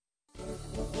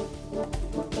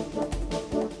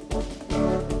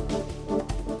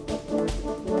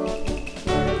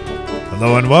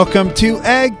Hello and welcome to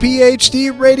Ag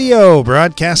PhD Radio,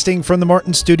 broadcasting from the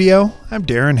Morton Studio. I'm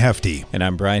Darren Hefty. And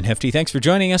I'm Brian Hefty. Thanks for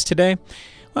joining us today.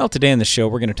 Well, today on the show,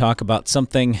 we're going to talk about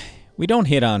something we don't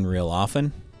hit on real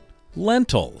often,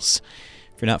 lentils.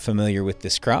 If you're not familiar with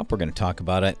this crop, we're going to talk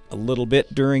about it a little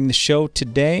bit during the show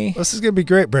today. This is going to be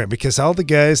great, Brent, because all the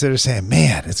guys that are saying,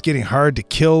 man, it's getting hard to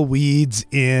kill weeds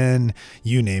in,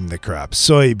 you name the crop,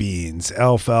 soybeans,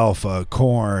 alfalfa,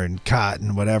 corn,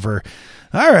 cotton, whatever.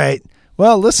 All right.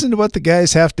 Well, listen to what the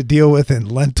guys have to deal with in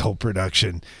lentil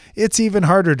production. It's even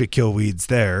harder to kill weeds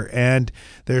there, and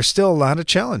there's still a lot of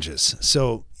challenges.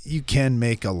 So you can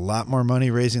make a lot more money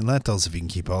raising lentils if you can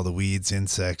keep all the weeds,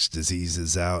 insects,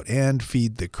 diseases out, and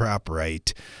feed the crop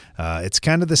right. It's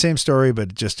kind of the same story,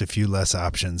 but just a few less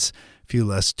options, a few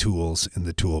less tools in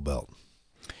the tool belt.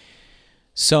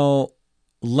 So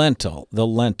the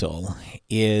lentil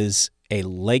is a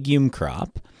legume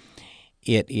crop.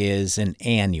 It is an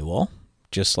annual.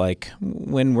 Just like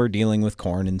when we're dealing with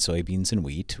corn and soybeans and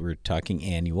wheat, we're talking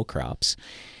annual crops.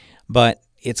 But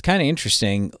it's kind of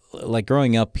interesting, like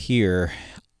growing up here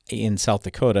in South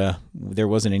Dakota, there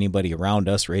wasn't anybody around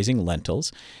us raising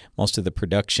lentils. Most of the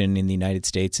production in the United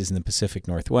States is in the Pacific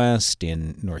Northwest,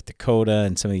 in North Dakota,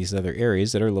 and some of these other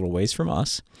areas that are a little ways from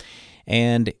us.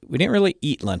 And we didn't really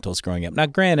eat lentils growing up. Now,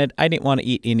 granted, I didn't want to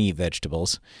eat any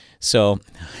vegetables, so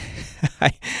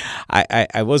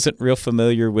I wasn't real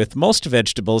familiar with most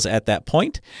vegetables at that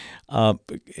point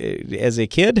as a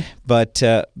kid. But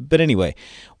anyway,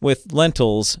 with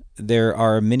lentils, there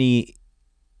are many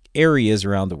areas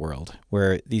around the world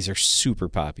where these are super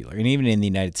popular. And even in the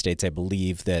United States, I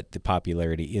believe that the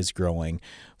popularity is growing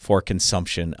for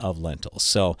consumption of lentils.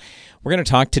 So we're going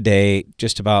to talk today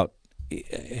just about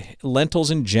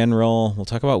lentils in general. We'll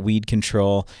talk about weed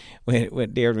control. When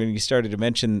you started to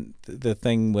mention the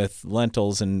thing with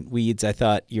lentils and weeds, I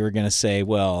thought you were going to say,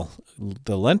 well,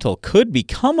 the lentil could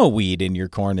become a weed in your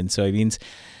corn and soybeans.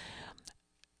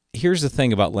 Here's the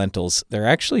thing about lentils. They're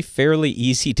actually fairly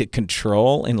easy to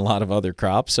control in a lot of other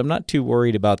crops. I'm not too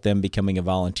worried about them becoming a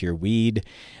volunteer weed,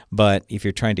 but if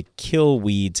you're trying to kill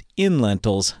weeds in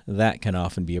lentils, that can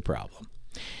often be a problem.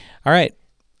 All right.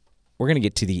 We're going to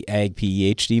get to the Ag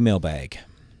PhD mailbag.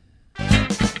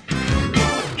 It's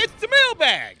the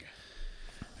mailbag!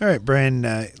 All right, Brian,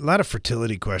 a lot of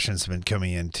fertility questions have been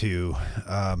coming in too.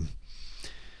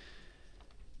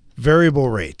 Variable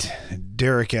rate.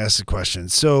 Derek asked a question.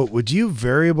 So would you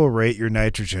variable rate your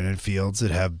nitrogen in fields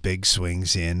that have big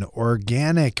swings in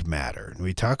organic matter?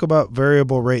 We talk about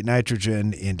variable rate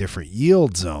nitrogen in different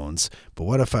yield zones, but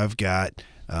what if I've got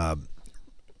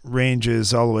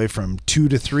ranges all the way from 2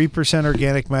 to 3%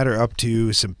 organic matter up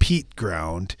to some peat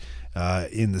ground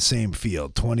in the same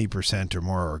field, 20% or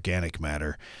more organic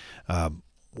matter.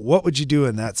 What would you do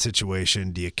in that situation?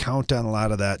 Do you count on a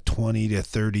lot of that 20 to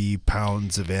 30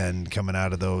 pounds of N coming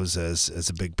out of those as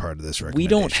a big part of this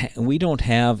recommendation? We don't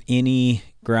have any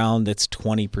ground that's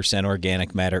 20%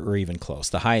 organic matter or even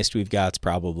close. The highest we've got is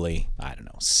probably,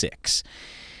 6.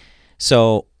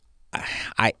 So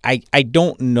I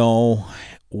don't know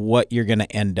what you're going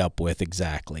to end up with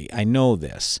exactly. I know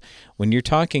this. When you're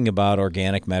talking about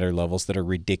organic matter levels that are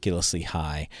ridiculously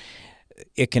high,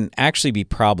 it can actually be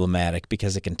problematic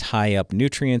because it can tie up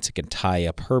nutrients, it can tie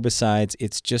up herbicides.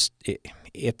 It's just,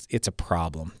 it's a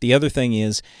problem. The other thing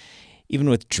is, even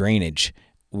with drainage,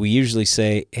 we usually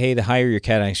say, hey, the higher your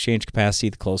cation exchange capacity,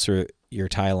 the closer your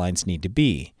tile lines need to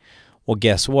be. Well,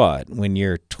 guess what? When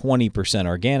you're 20%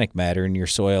 organic matter and your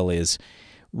soil is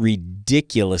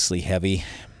ridiculously heavy,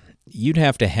 you'd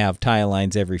have to have tile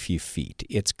lines every few feet.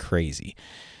 It's crazy.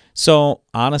 So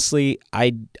honestly,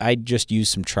 I'd just use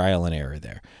some trial and error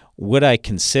there. Would I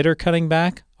consider cutting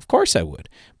back? Of course I would.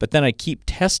 But then I'd keep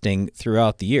testing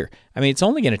throughout the year. I mean, it's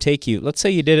only going to take you, let's say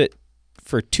you did it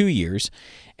for 2 years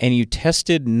and you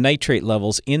tested nitrate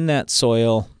levels in that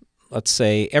soil, let's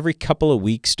say every couple of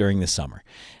weeks during the summer.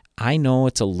 I know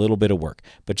it's a little bit of work,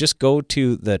 but just go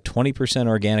to the 20%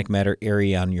 organic matter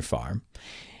area on your farm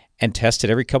and test it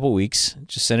every couple of weeks.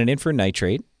 Just send it in for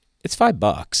nitrate. It's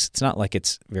 $5. It's not like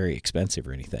it's very expensive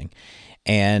or anything.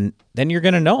 And then you're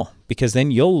going to know, because then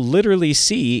you'll literally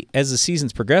see as the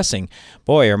season's progressing,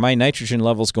 boy, are my nitrogen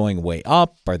levels going way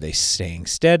up? Are they staying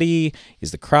steady?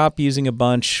 Is the crop using a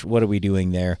bunch? What are we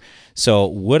doing there? So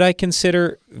would I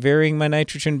consider varying my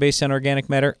nitrogen based on organic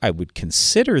matter? I would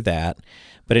consider that.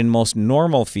 But in most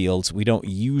normal fields, we don't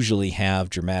usually have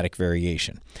dramatic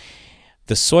variation.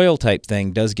 The soil type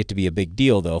thing does get to be a big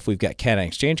deal, though, if we've got cation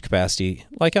exchange capacity,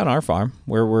 like on our farm,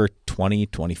 where we're 20,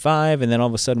 25, and then all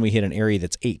of a sudden we hit an area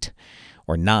that's 8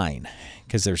 or 9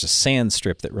 because there's a sand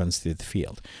strip that runs through the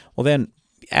field. Well, then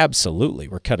absolutely,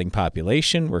 we're cutting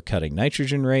population, we're cutting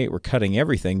nitrogen rate, we're cutting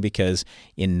everything because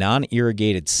in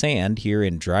non-irrigated sand here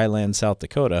in dryland South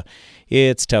Dakota,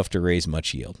 it's tough to raise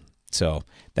much yield. So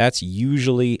that's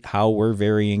usually how we're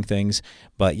varying things.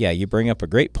 But yeah, you bring up a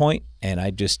great point, and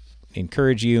I just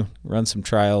encourage you, run some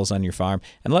trials on your farm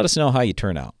and let us know how you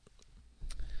turn out.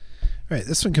 All right,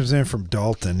 this one comes in from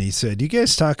Dalton. He said, you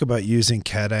guys talk about using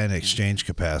cation exchange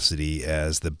capacity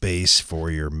as the base for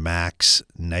your max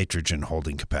nitrogen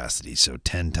holding capacity. So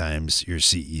 10 times your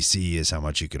CEC is how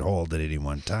much you could hold at any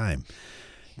one time.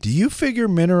 Do you figure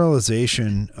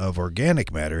mineralization of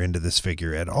organic matter into this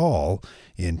figure at all,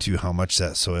 into how much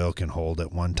that soil can hold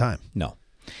at one time? No,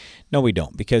 we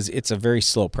don't, because it's a very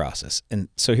slow process. And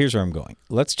so here's where I'm going.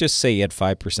 Let's just say you had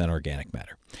 5% organic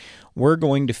matter. We're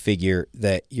going to figure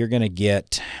that you're going to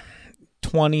get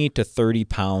 20 to 30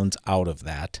 pounds out of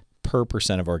that per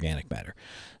percent of organic matter.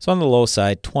 So on the low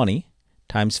side, 20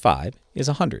 times 5 is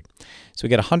 100. So we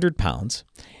get 100 pounds.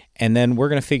 And then we're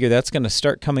going to figure that's going to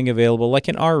start coming available. Like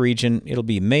in our region, it'll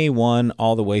be May 1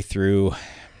 all the way through,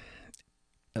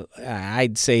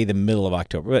 I'd say, the middle of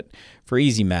October. But for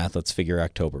easy math, let's figure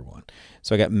October 1.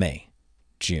 So I got May,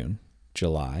 June,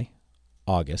 July,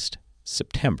 August,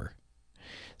 September.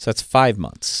 So that's 5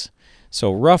 months.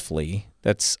 So roughly,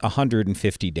 that's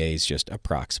 150 days, just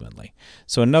approximately.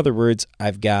 So in other words,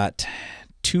 I've got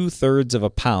 2/3 of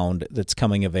a pound that's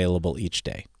coming available each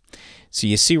day. So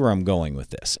you see where I'm going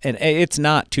with this. And it's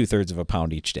not 2/3 of a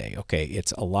pound each day, okay?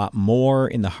 It's a lot more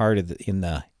in the heart of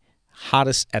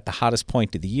at the hottest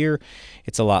point of the year.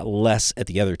 It's a lot less at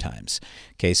the other times.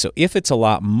 Okay, so if it's a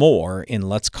lot more in,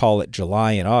 let's call it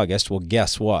July and August, well,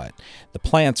 guess what? The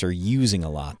plants are using a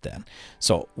lot then.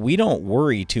 So we don't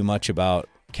worry too much about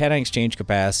cation exchange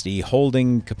capacity,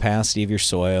 holding capacity of your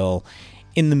soil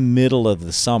in the middle of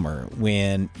the summer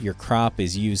when your crop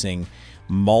is using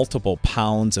multiple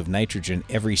pounds of nitrogen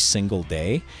every single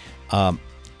day.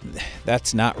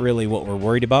 That's not really what we're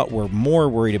worried about. We're more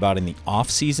worried about in the off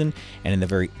season and in the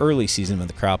very early season when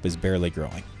the crop is barely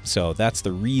growing. So that's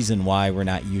the reason why we're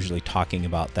not usually talking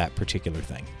about that particular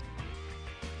thing.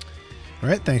 All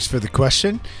right, thanks for the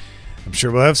question. I'm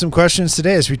sure we'll have some questions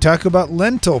today as we talk about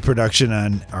lentil production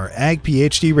on our Ag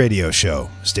PhD radio show.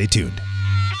 Stay tuned.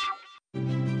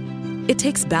 It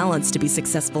takes balance to be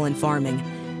successful in farming,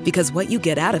 because what you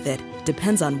get out of it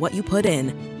depends on what you put in.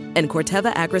 And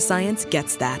Corteva Agriscience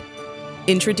gets that.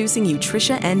 Introducing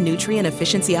Utrisha N Nutrient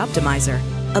Efficiency Optimizer,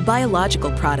 a biological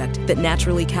product that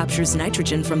naturally captures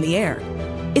nitrogen from the air.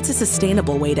 It's a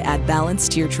sustainable way to add balance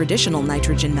to your traditional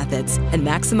nitrogen methods and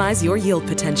maximize your yield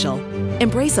potential.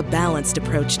 Embrace a balanced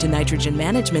approach to nitrogen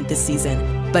management this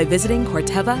season by visiting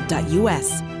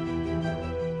corteva.us.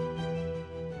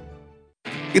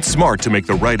 It's smart to make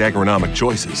the right agronomic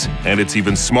choices, and it's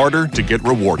even smarter to get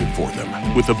rewarded for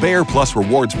them. With the Bayer Plus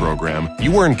Rewards program,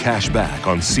 you earn cash back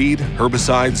on seed,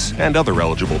 herbicides, and other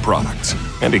eligible products.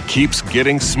 And it keeps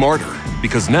getting smarter,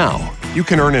 because now you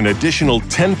can earn an additional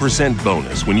 10%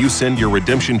 bonus when you send your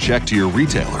redemption check to your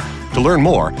retailer. To learn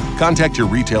more, contact your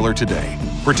retailer today.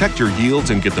 Protect your yields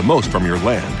and get the most from your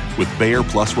land with Bayer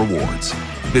Plus Rewards.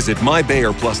 Visit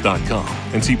mybayerplus.com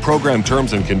and see program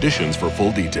terms and conditions for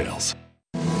full details.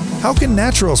 How can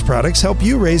naturals products help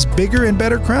you raise bigger and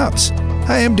better crops?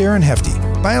 Hi, I'm Darren Hefty.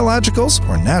 Biologicals,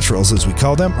 or naturals as we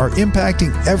call them, are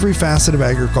impacting every facet of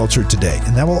agriculture today,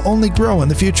 and that will only grow in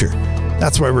the future.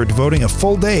 That's why we're devoting a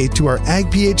full day to our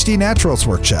Ag PhD Naturals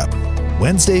Workshop,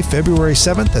 Wednesday, February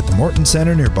 7th at the Morton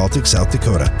Center near Baltic, South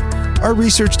Dakota. Our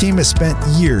research team has spent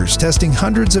years testing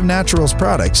hundreds of naturals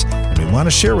products, and we want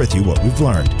to share with you what we've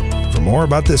learned. For more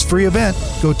about this free event,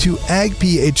 go to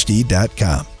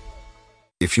agphd.com.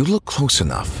 If you look close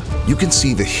enough, you can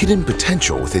see the hidden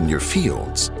potential within your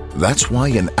fields. That's why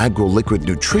an agro-liquid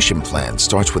nutrition plan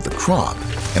starts with the crop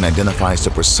and identifies the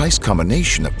precise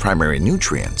combination of primary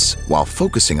nutrients while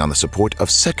focusing on the support of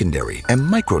secondary and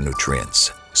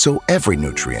micronutrients. So every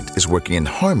nutrient is working in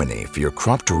harmony for your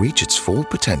crop to reach its full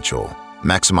potential,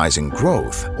 maximizing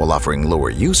growth while offering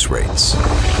lower use rates.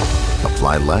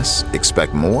 Apply less,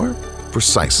 expect more?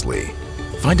 Precisely.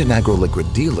 Find an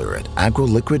AgroLiquid dealer at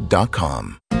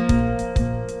agroliquid.com.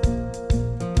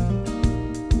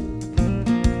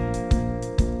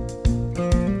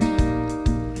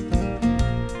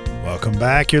 Welcome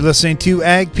back. You're listening to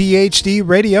Ag PhD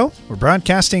Radio. We're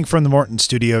broadcasting from the Morton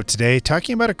studio today,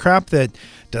 talking about a crop that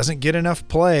doesn't get enough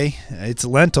play. It's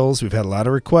lentils. We've had a lot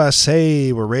of requests.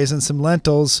 Hey, we're raising some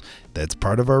lentils. That's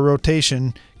part of our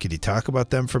rotation. Could you talk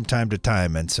about them from time to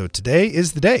time? And so today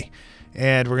is the day.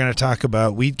 And we're going to talk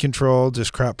about weed control,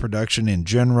 just crop production in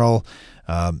general.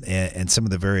 and some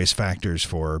of the various factors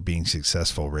for being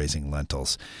successful raising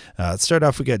lentils. Let's start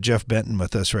off, we got Jeff Benton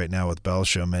with us right now with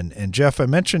Belsham. And Jeff, I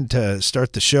mentioned to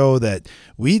start the show that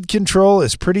weed control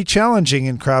is pretty challenging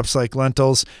in crops like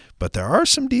lentils, but there are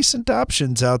some decent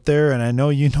options out there, and I know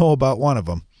you know about one of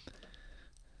them.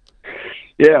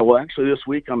 Yeah, well, actually this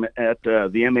week I'm at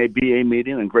the MABA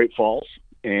meeting in Great Falls,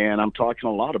 and I'm talking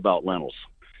a lot about lentils.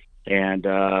 And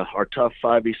our Tough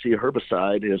 5EC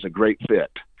herbicide is a great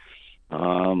fit.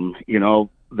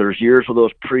 There's years where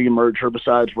those pre-emerge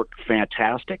herbicides work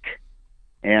fantastic,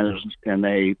 and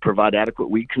they provide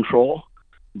adequate weed control.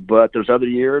 But there's other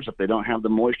years, if they don't have the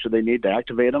moisture they need to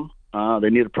activate them, they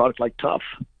need a product like Tough.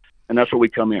 And that's where we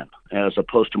come in as a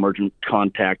post-emergent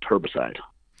contact herbicide.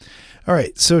 All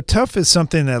right, so Tough is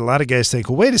something that a lot of guys think,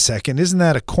 well, wait a second, isn't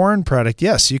that a corn product?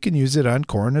 Yes, you can use it on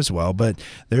corn as well, but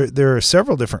there are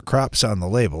several different crops on the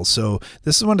label. So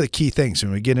this is one of the key things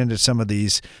when we get into some of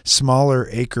these smaller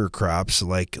acre crops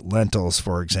like lentils,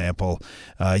 for example.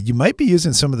 You might be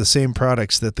using some of the same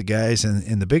products that the guys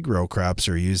in the big row crops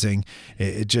are using.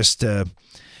 It just...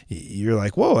 you're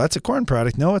like, whoa, that's a corn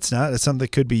product. No, it's not. It's something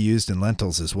that could be used in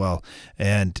lentils as well.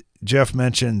 And Jeff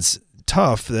mentions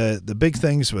Tough. The big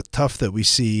things with Tough that we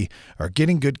see are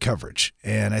getting good coverage.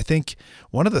 And I think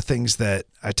one of the things that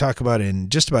I talk about in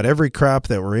just about every crop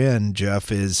that we're in,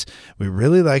 Jeff, is we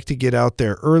really like to get out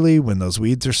there early when those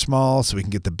weeds are small so we can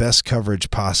get the best coverage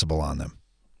possible on them.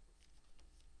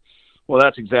 Well,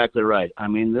 that's exactly right. I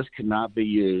mean, Tough cannot be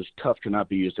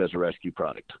used as a rescue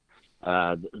product.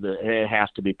 It has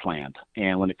to be planned.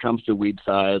 And when it comes to weed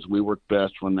size, we work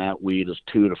best when that weed is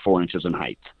 2 to 4 inches in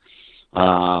height.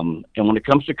 And when it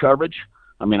comes to coverage,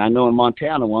 I mean, I know in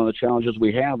Montana, one of the challenges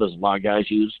we have is a lot of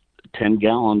guys use 10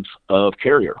 gallons of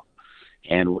carrier.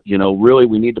 And, really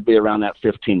we need to be around that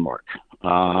 15 mark.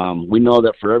 We know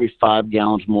that for every 5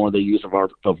 gallons more they use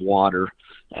of water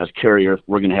as carrier,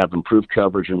 we're going to have improved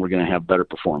coverage and we're going to have better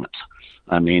performance.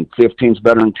 I mean, 15 is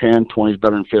better than 10, 20 is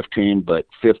better than 15, but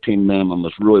 15 minimum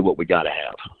is really what we got to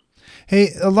have. Hey,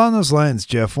 along those lines,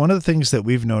 Jeff, one of the things that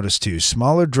we've noticed too,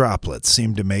 smaller droplets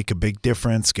seem to make a big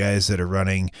difference. Guys that are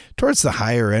running towards the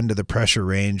higher end of the pressure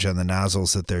range on the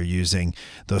nozzles that they're using,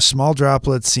 those small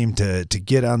droplets seem to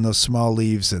get on those small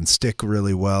leaves and stick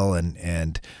really well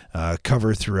and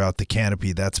cover throughout the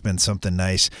canopy. That's been something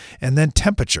nice. And then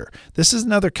temperature. This is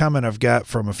another comment I've got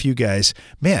from a few guys.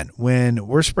 Man, when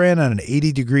we're spraying on an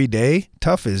 80-degree day,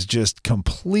 Tough is just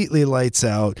completely lights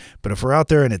out. But if we're out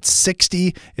there and it's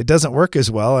 60, it doesn't work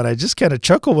as well. And I just kind of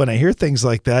chuckle when I hear things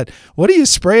like that. What are you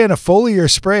spraying a foliar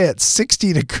spray at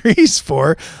 60 degrees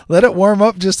for? Let it warm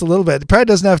up just a little bit. It probably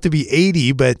doesn't have to be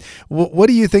 80, but what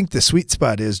do you think the sweet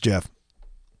spot is, Jeff?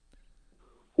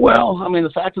 Well, I mean,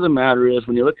 the fact of the matter is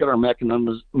when you look at our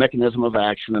mechanism of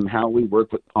action and how we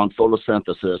work on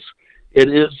photosynthesis,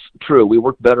 it is true. We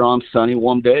work better on sunny,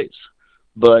 warm days.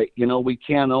 But, we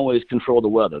can't always control the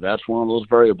weather. That's one of those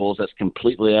variables that's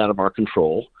completely out of our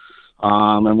control.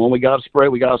 And when we got to spray,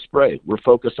 we got to spray. We're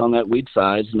focused on that weed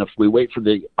size. And if we wait for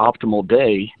the optimal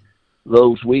day,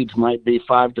 those weeds might be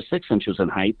 5 to 6 inches in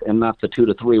height and not the 2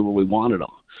 to 3 where we wanted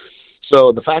them.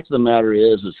 So the fact of the matter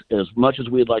is as much as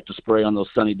we'd like to spray on those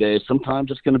sunny days, sometimes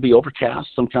it's going to be overcast.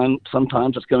 Sometimes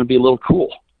it's going to be a little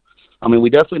cool. I mean, we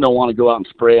definitely don't want to go out and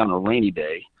spray on a rainy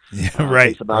day. Yeah, right. It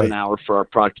takes about an hour for our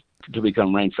product to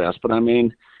become rain fast. But I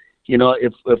mean,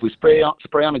 if we spray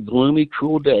on a gloomy,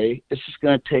 cool day, it's just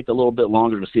going to take a little bit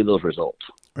longer to see those results.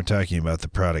 We're talking about the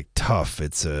product Tough.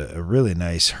 It's a really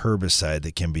nice herbicide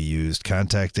that can be used.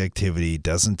 Contact activity,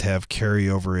 doesn't have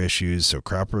carryover issues, so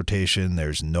crop rotation,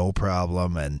 there's no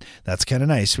problem, and that's kind of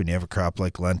nice when you have a crop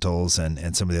like lentils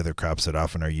and some of the other crops that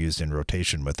often are used in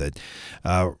rotation with it.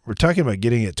 We're talking about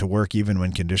getting it to work even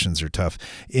when conditions are tough.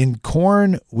 In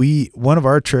corn, one of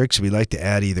our tricks, we like to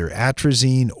add either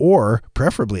atrazine or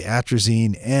preferably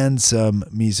atrazine and some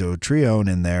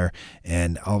mesotrione in there,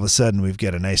 and all of a sudden we've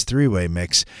got a nice three-way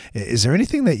mix. Is there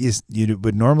anything that you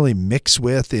would normally mix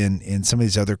with in some of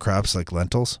these other crops like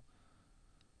lentils?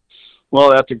 Well,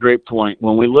 that's a great point.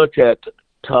 When we look at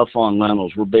Tough on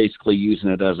lentils, we're basically using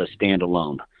it as a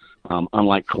standalone,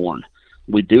 unlike corn.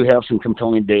 We do have some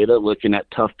compelling data looking at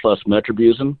Tough plus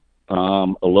metribuzin,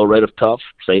 a low rate of Tough,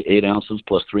 say 8 ounces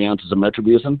plus 3 ounces of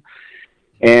metribuzin.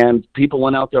 And people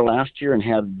went out there last year and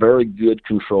had very good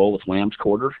control with lamb's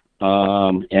quarter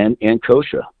and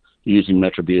kochia using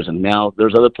metribuzin. Now,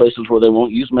 there's other places where they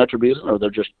won't use metribuzin or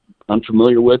they're just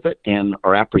unfamiliar with it and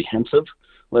are apprehensive,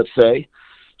 let's say.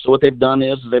 So what they've done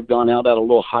is they've gone out at a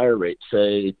little higher rate,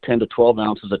 say 10 to 12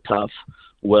 ounces of Tough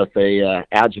with a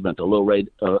adjuvant, a low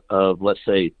rate of let's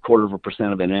say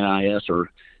 0.25% of an NIS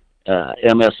or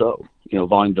MSO,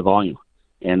 volume to volume.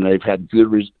 and they've had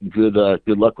good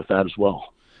luck with that as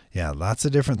well. Yeah, lots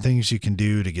of different things you can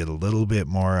do to get a little bit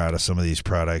more out of some of these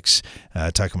products.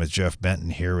 Talking with Jeff Benton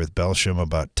here with Belsham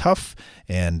about Tough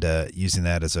and using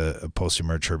that as a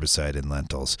post-emerge herbicide in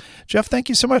lentils. Jeff, thank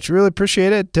you so much. Really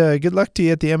appreciate it. Good luck to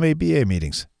you at the MABA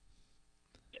meetings.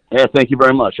 Yeah, thank you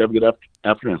very much. Have a good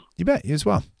afternoon. You bet. You as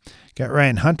well. Got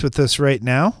Ryan Hunt with us right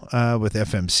now with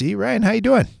FMC. Ryan, how you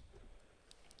doing?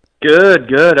 Good.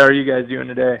 How are you guys doing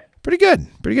today? Pretty good.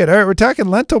 All right, we're talking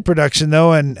lentil production,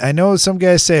 though, and I know some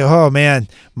guys say, oh, man,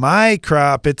 my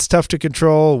crop, it's tough to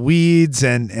control weeds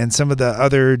and some of the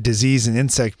other disease and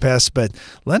insect pests, but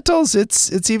lentils,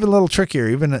 it's even a little trickier,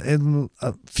 even in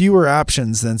fewer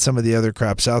options than some of the other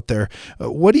crops out there.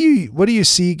 What do you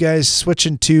see guys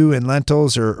switching to in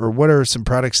lentils, or what are some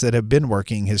products that have been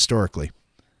working historically?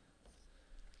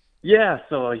 Yeah,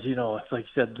 so, it's like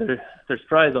you said, there's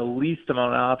probably the least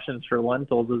amount of options for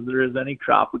lentils as there is any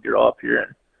crop we grow up here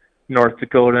in North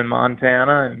Dakota and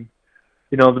Montana. And,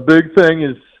 the big thing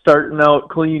is starting out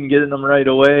clean, getting them right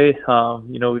away.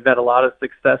 We've had a lot of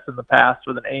success in the past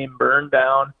with an AIM burn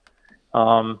down.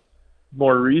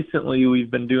 More recently,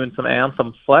 we've been doing some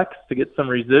Anthem Flex to get some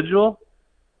residual.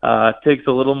 It takes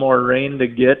a little more rain to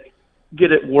get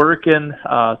it working,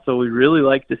 so we really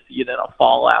like to see it in a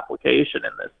fall application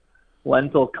in this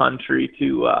lentil country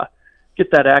to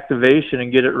get that activation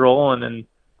and get it rolling. And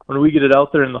when we get it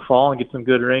out there in the fall and get some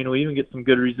good rain, we even get some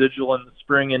good residual in the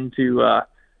spring into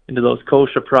those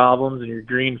kochia problems and your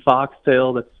green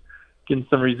foxtail that's getting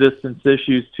some resistance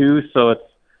issues too. So it's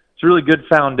a really good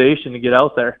foundation to get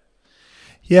out there.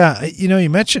 Yeah, you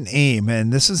mentioned AIM,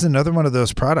 and this is another one of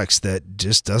those products that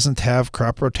just doesn't have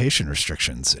crop rotation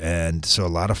restrictions. And so a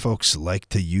lot of folks like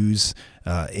to use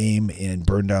AIM in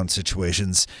burn down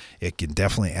situations. It can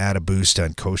definitely add a boost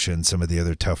on kochia and some of the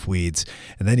other tough weeds.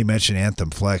 And then you mentioned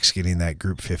Anthem Flex, getting that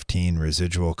Group 15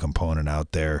 residual component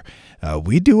out there.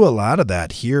 We do a lot of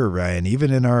that here, Ryan,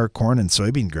 even in our corn and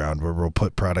soybean ground, where we'll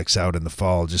put products out in the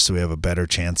fall just so we have a better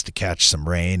chance to catch some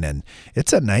rain. And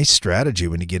it's a nice strategy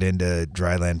when you get into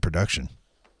dryland production.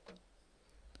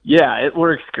 Yeah, it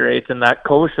works great. And that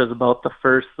kochia is about the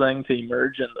first thing to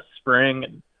emerge in the spring,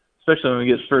 and especially when we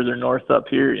get further north up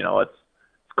here. It's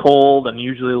cold and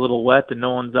usually a little wet and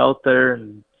no one's out there,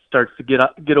 and starts to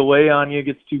get away on you. It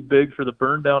gets too big for the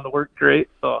burn down to work great.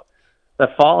 So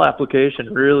that fall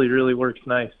application really, really works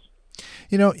nice.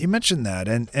 You mentioned that,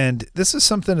 and this is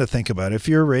something to think about. If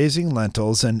you're raising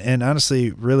lentils, and honestly,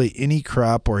 really any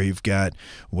crop where you've got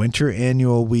winter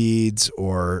annual weeds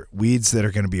or weeds that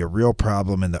are going to be a real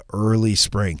problem in the early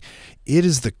spring, it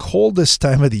is the coldest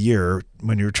time of the year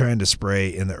when you're trying to spray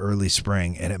in the early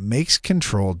spring, and it makes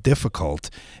control difficult.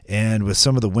 And with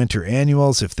some of the winter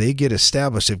annuals, if they get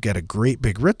established, they've got a great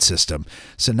big root system.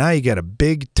 So now you got a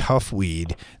big tough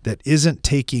weed that isn't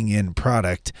taking in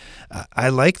product. I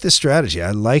like the strategy.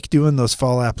 I like doing those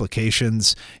fall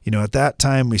applications. At that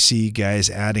time we see guys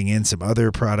adding in some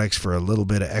other products for a little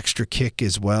bit of extra kick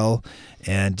as well.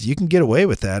 And you can get away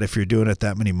with that if you're doing it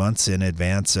that many months in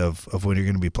advance of when you're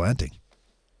going to be planting.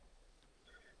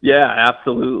 Yeah,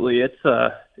 absolutely. It's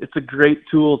a great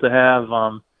tool to have.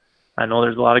 I know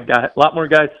there's a lot more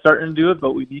guys starting to do it,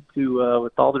 but we need to,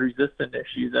 with all the resistant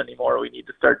issues anymore, we need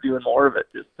to start doing more of it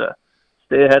just to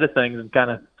stay ahead of things and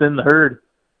kind of thin the herd.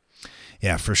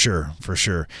 Yeah, for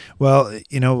sure. Well,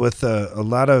 with a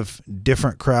lot of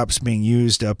different crops being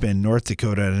used up in North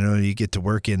Dakota, I know you get to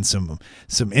work in some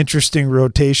interesting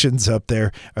rotations up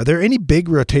there. Are there any big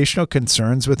rotational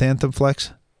concerns with Anthem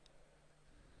Flex?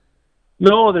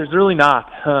 No, there's really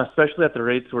not, especially at the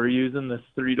rates we're using, this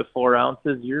 3 to 4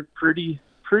 ounces. You're pretty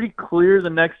clear the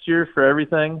next year for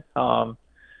everything. You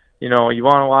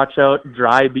want to watch out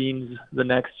dry beans the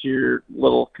next year,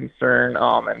 little concern,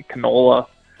 and canola,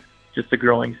 just a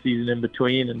growing season in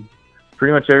between, and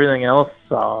pretty much everything else.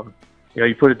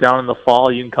 You put it down in the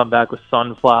fall, you can come back with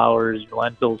sunflowers,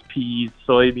 lentils, peas,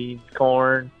 soybeans,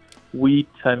 corn, wheat.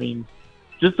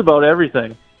 Just about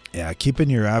everything. Yeah, keeping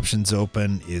your options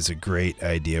open is a great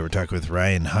idea. We're talking with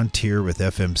Ryan Hunt here with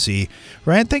FMC.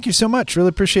 Ryan, thank you so much. Really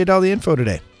appreciate all the info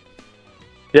today.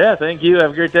 Yeah, thank you.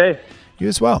 Have a great day. You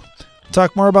as well. We'll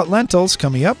talk more about lentils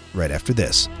coming up right after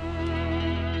this.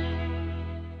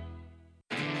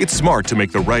 It's smart to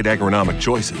make the right agronomic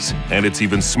choices, and it's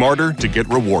even smarter to get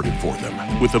rewarded for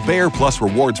them. With the Bayer Plus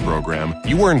Rewards program,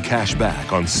 you earn cash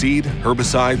back on seed,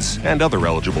 herbicides, and other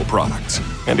eligible products.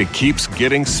 And it keeps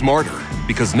getting smarter,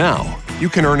 because now you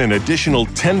can earn an additional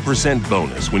 10%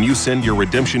 bonus when you send your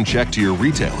redemption check to your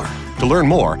retailer. To learn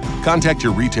more, contact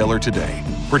your retailer today.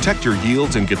 Protect your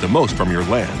yields and get the most from your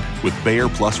land with Bayer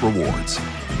Plus Rewards.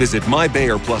 Visit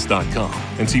mybayerplus.com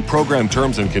and see program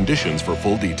terms and conditions for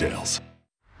full details.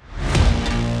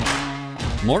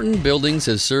 Morton Buildings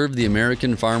has served the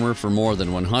American farmer for more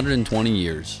than 120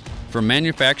 years. From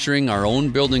manufacturing our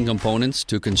own building components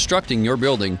to constructing your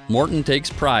building, Morton takes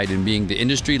pride in being the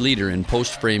industry leader in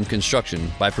post-frame construction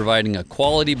by providing a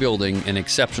quality building and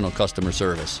exceptional customer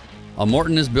service. A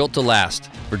Morton is built to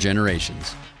last for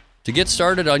generations. To get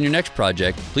started on your next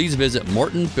project, please visit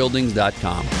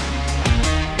mortonbuildings.com.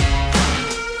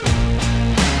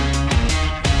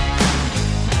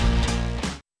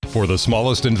 For the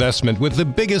smallest investment with the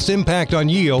biggest impact on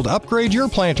yield, upgrade your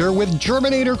planter with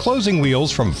Germinator closing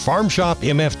wheels from Farm Shop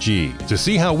MFG. To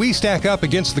see how we stack up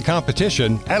against the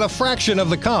competition at a fraction of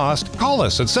the cost, call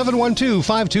us at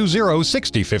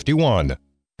 712-520-6051.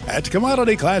 At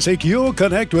Commodity Classic, you'll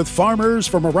connect with farmers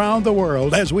from around the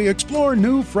world as we explore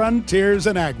new frontiers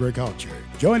in agriculture.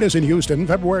 Join us in Houston,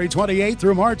 February 28th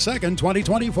through March 2nd,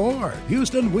 2024.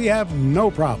 Houston, we have no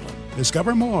problem.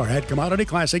 Discover more at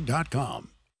commodityclassic.com.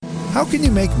 How can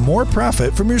you make more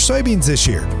profit from your soybeans this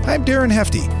year? I'm Darren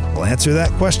Hefty. We'll answer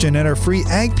that question at our free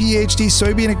Ag PhD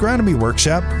Soybean Agronomy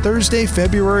Workshop Thursday,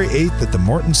 February 8th at the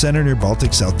Morton Center near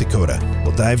Baltic, South Dakota.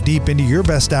 We'll dive deep into your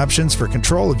best options for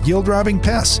control of yield-robbing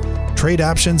pests, trade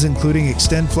options including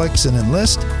XtendFlex and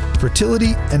Enlist,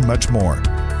 fertility, and much more.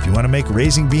 If you want to make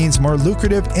raising beans more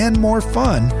lucrative and more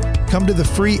fun, come to the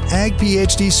free Ag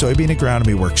PhD Soybean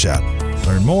Agronomy Workshop.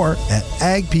 Learn more at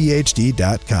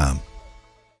agphd.com.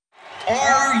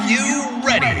 Are you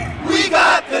ready? We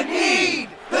got the need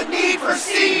for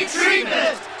seed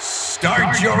treatment.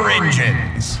 Start your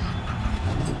engines.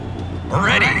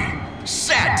 Ready,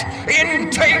 set,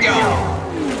 Intego.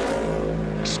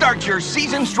 Start your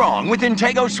season strong with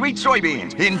Intego Sweet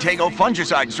Soybeans, Intego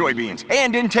Fungicide Soybeans,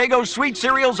 and Intego Sweet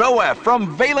Cereals OF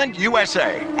from Valent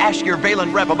USA. Ask your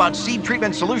Valent rep about seed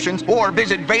treatment solutions or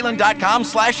visit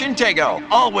valent.com/Intego.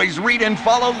 Always read and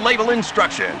follow label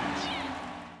instructions.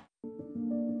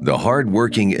 The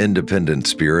hard-working, independent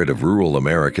spirit of rural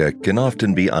America can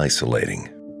often be isolating.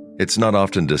 It's not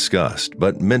often discussed,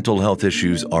 but mental health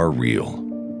issues are real.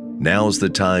 Now's the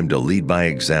time to lead by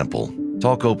example,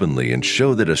 talk openly, and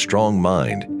show that a strong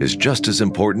mind is just as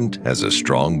important as a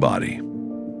strong body.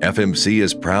 FMC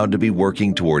is proud to be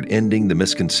working toward ending the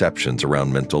misconceptions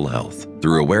around mental health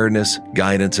through awareness,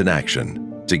 guidance, and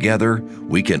action. Together,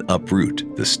 we can uproot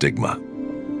the stigma.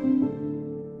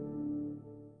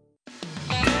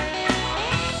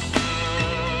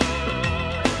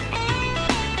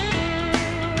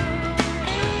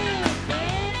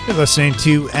 You're listening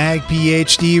to Ag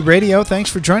PhD Radio. Thanks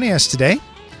for joining us today.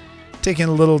 Taking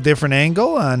a little different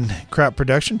angle on crop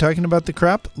production, talking about the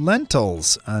crop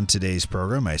lentils on today's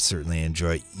program. I certainly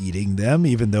enjoy eating them,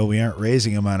 even though we aren't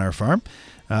raising them on our farm.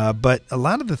 But a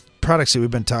lot of the products that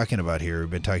we've been talking about here,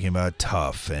 we've been talking about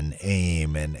Tough and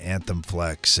AIM and Anthem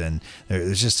Flex, and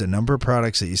there's just a number of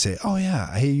products that you say, oh yeah,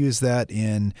 I use that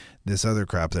in this other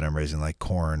crop that I'm raising, like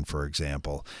corn, for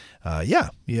example. Yeah,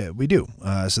 we do.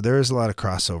 So there is a lot of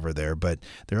crossover there, but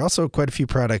there are also quite a few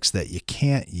products that you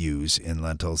can't use in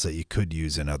lentils that you could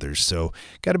use in others. So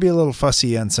got to be a little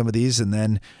fussy on some of these. And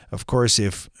then, of course,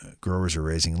 if growers are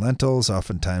raising lentils,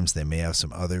 oftentimes they may have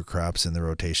some other crops in the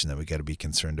rotation that we got to be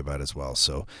concerned about as well.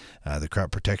 So the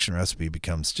crop protection recipe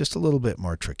becomes just a little bit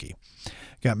more tricky.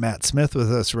 Got Matt Smith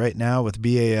with us right now with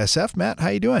BASF. Matt, how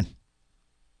you doing?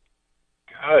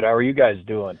 Good. How are you guys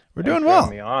doing? We're doing well.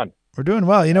 Me on. We're doing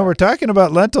well. You know, we're talking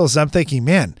about lentils. I'm thinking,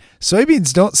 man,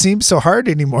 soybeans don't seem so hard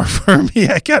anymore for me.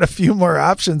 I got a few more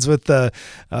options with the,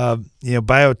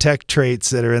 biotech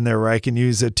traits that are in there where I can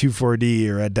use a 2,4-D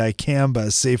or a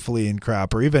dicamba safely in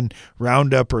crop, or even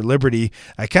Roundup or Liberty.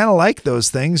 I kind of like those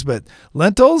things, but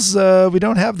lentils, we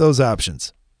don't have those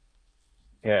options.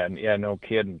 Yeah, no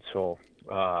kidding. So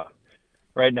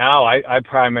right now, I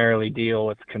primarily deal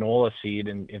with canola seed,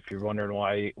 and if you're wondering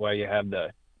why you have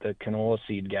the canola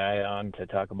seed guy on to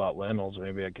talk about lentils,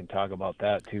 maybe I can talk about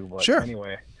that too. But sure.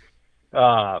 Anyway,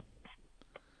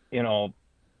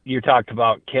 you talked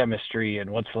about chemistry and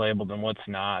what's labeled and what's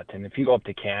not. And if you go up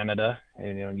to Canada,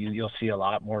 and you'll see a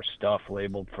lot more stuff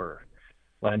labeled for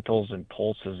lentils and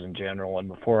pulses in general. And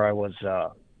before I was,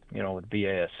 with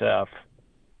BASF,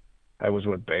 I was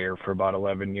with Bayer for about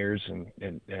 11 years.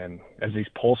 And as these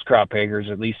pulse crop acres,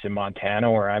 at least in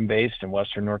Montana, where I'm based, in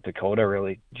western North Dakota,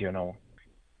 really,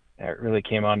 it really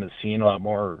came onto the scene a lot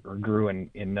more, or grew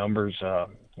in numbers.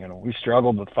 We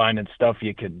struggled with finding stuff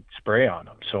you could spray on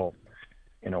them. So,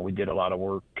 we did a lot of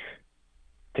work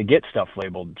to get stuff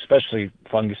labeled, especially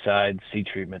fungicides, seed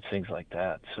treatments, things like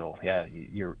that. So, yeah,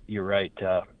 you're right.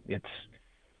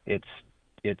 It's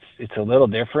it's a little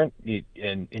different,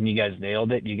 and you guys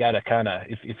nailed it. You got to kind of,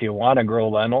 if you want to grow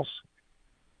lentils,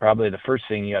 probably the first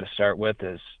thing you got to start with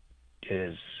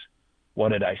is what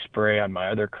did I spray on my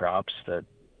other crops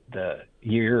the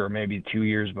year or maybe 2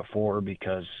 years before,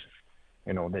 because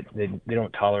they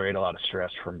don't tolerate a lot of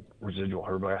stress from residual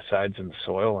herbicides in the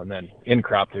soil, and then in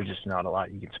crop there's just not a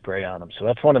lot you can spray on them. So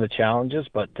that's one of the challenges,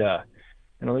 but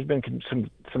there's been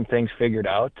some things figured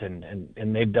out,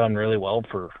 and they've done really well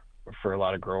for a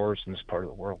lot of growers in this part of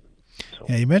the world. So.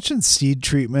 Yeah, you mentioned seed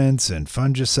treatments and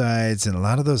fungicides and a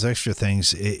lot of those extra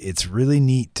things. It's really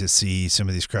neat to see some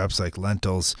of these crops like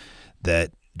lentils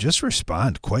that just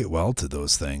respond quite well to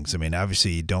those things. I mean,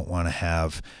 obviously you don't want to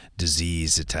have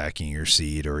disease attacking your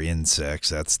seed or insects.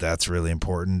 That's really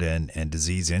important, and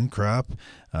disease in crop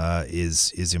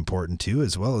is important too,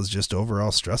 as well as just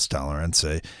overall stress tolerance.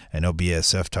 I know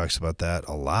BASF talks about that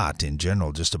a lot in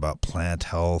general, just about plant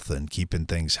health and keeping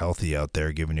things healthy out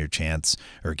there, giving your plants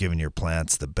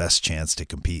the best chance to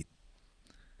compete.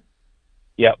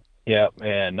 Yep,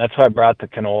 and that's why I brought the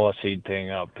canola seed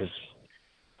thing up, because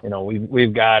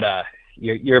we've got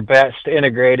your best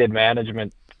integrated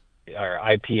management or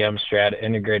IPM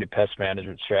integrated pest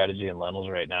management strategy in lentils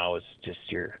right now is just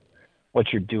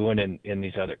what you're doing in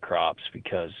these other crops,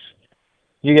 because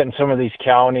you get in some of these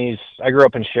counties. I grew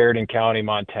up in Sheridan County,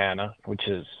 Montana, which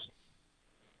is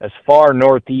as far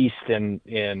northeast in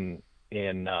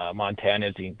Montana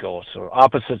as you can go. So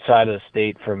opposite side of the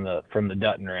state from the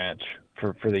Dutton Ranch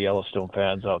for the Yellowstone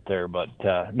fans out there, but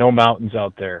no mountains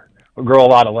out there. We grow a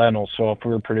lot of lentils, so if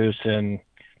we're producing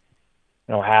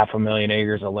 500,000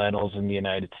 acres of lentils in the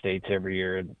United States every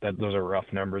year, those are rough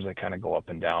numbers that kind of go up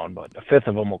and down, but a fifth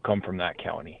of them will come from that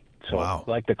county. So wow.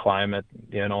 Like the climate,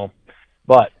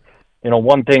 but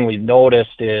one thing we've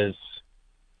noticed is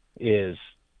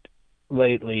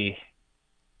lately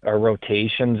our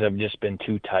rotations have just been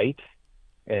too tight,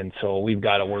 and so we've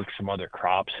got to work some other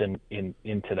crops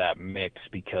into that mix,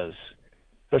 because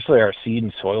especially our seed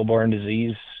and soil-borne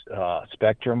disease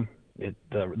spectrum,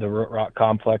 the root rot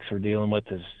complex we're dealing with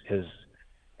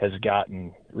has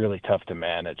gotten really tough to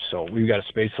manage. So we've got to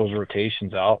space those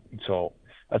rotations out. So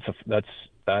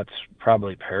that's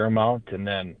probably paramount. And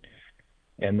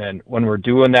then when we're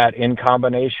doing that in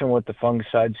combination with the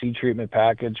fungicide seed treatment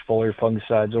package, foliar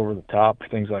fungicides over the top,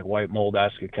 things like white mold,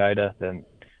 ascochyta, then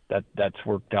that's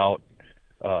worked out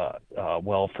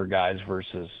well for guys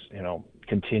versus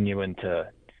continuing to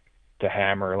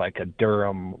hammer like a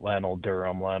Durham lentil,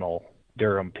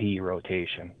 Durham pea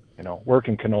rotation,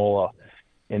 working canola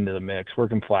into the mix,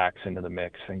 working flax into the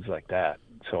mix, things like that.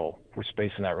 So we're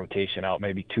spacing that rotation out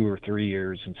maybe 2 or 3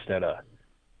 years instead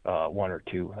of 1 or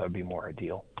 2. That would be more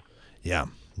ideal. Yeah,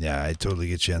 I totally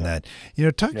get you on that.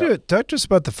 Talk to us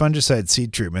about the fungicide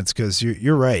seed treatments, because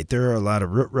you're right. There are a lot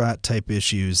of root rot type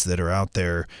issues that are out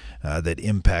there that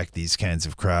impact these kinds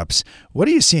of crops. What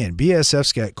are you seeing?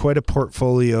 BASF's got quite a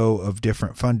portfolio of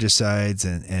different fungicides,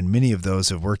 and many of those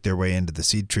have worked their way into the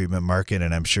seed treatment market.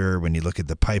 And I'm sure when you look at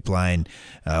the pipeline,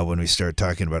 when we start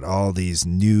talking about all these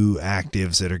new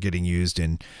actives that are getting used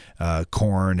in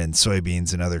corn and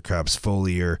soybeans and other crops,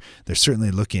 foliar, they're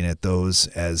certainly looking at those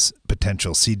as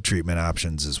potential seed treatment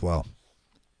options as well.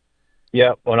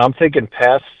 Yeah, when I'm thinking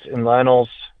pests and lentils,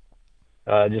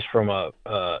 just from a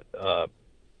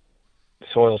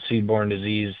soil seed-borne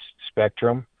disease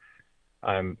spectrum,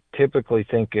 I'm typically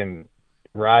thinking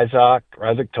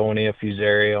Rhizoctonia,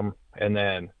 fusarium, and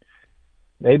then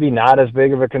maybe not as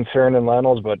big of a concern in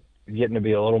lentils, but getting to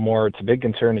be a little more, it's a big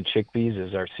concern in chickpeas,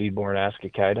 is our seed-borne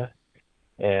ascochyta.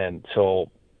 And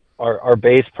so our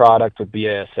base product with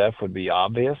BASF would be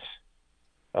obvious.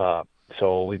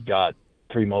 So we've got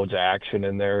 3 modes of action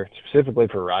in there. Specifically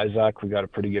for Rhizoc, we've got a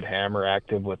pretty good hammer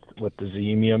active with the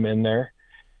Xemium in there.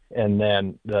 And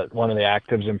then one of the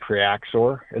actives in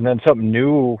Preaxor. And then something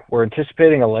new, we're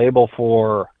anticipating a label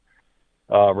for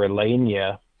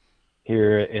Rhalania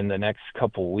here in the next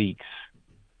couple weeks.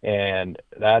 And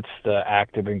that's the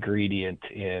active ingredient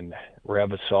in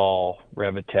Revasol,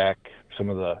 Revitec, some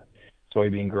of the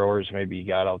soybean growers maybe you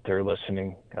got out there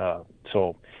listening.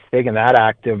 So taking that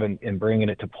active and bringing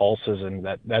it to pulses, and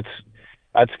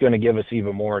that's going to give us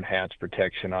even more enhanced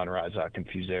protection on Rhizoc and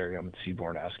fusarium and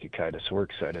seed-borne ascochyta. So we're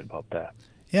excited about that.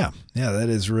 Yeah, that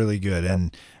is really good,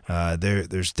 and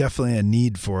there's definitely a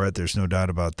need for it. There's no doubt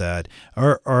about that.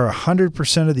 Are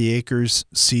 100% of the acres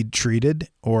seed treated,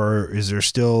 or is there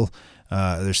still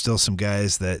there's still some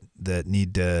guys that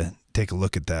need to take a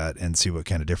look at that and see what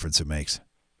kind of difference it makes?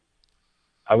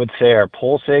 I would say our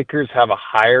pulse acres have a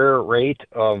higher rate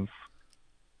of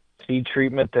seed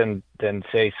treatment than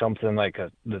say something like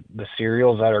the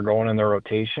cereals that are going in the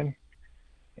rotation.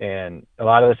 And a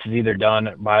lot of this is either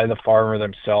done by the farmer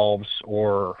themselves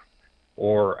or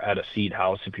at a seed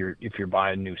house if you're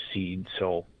buying new seed.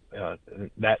 So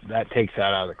that takes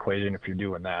that out of the equation. If you're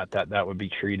doing that would be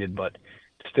treated, but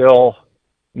still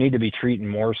need to be treating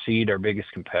more seed. Our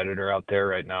biggest competitor out there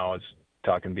right now is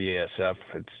talking BASF.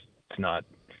 It's not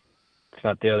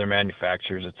the other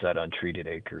manufacturers. It's that untreated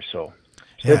acre. So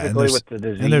typically with the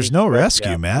disease, and there's no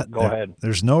rescue, Matt. Go ahead.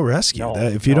 There's no rescue.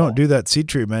 If you don't do that seed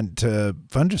treatment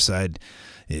fungicide,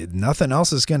 nothing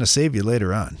else is going to save you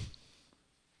later on.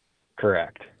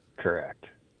 Correct.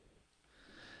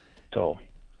 So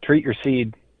treat your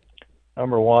seed,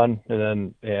 number one,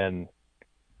 and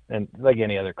like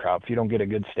any other crop, if you don't get a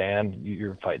good stand,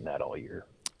 you're fighting that all year.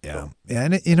 Yeah.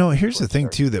 And here's the thing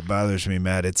too that bothers me,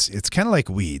 Matt. It's kind of like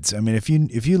weeds. I mean, if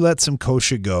you let some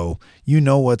kochia go, you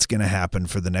know what's going to happen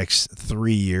for the next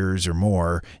 3 years or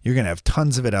more. You're going to have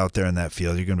tons of it out there in that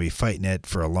field. You're going to be fighting it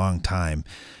for a long time.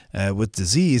 With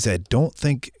disease, I don't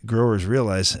think growers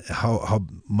realize how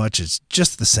much it's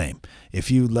just the same. If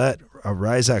you let a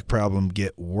rhizoc problem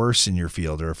get worse in your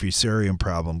field, or a fusarium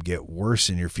problem get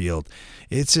worse in your field,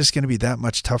 it's just going to be that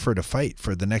much tougher to fight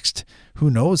for the next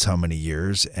who knows how many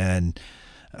years. And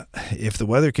if the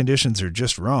weather conditions are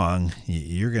just wrong,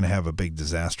 you're going to have a big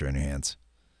disaster in your hands.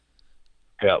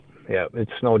 Yep.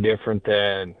 It's no different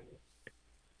than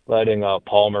letting a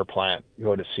palmer plant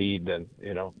go to seed. And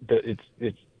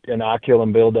it's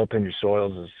inoculum buildup in your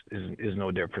soils is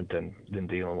no different than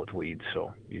dealing with weeds.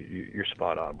 So you're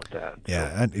spot on with that.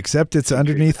 Yeah, so, except it's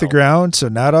underneath the ground, so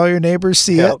not all your neighbors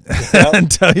see it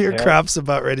until your crop's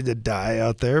about ready to die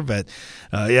out there. But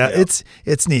it's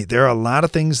neat. There are a lot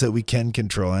of things that we can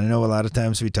control. And I know a lot of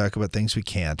times we talk about things we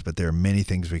can't, but there are many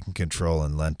things we can control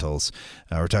in lentils.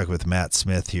 We're talking with Matt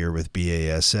Smith here with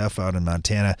BASF out in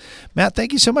Montana. Matt,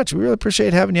 thank you so much. We really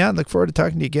appreciate having you on. Look forward to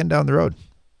talking to you again down the road.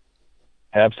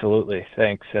 Absolutely.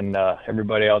 Thanks. And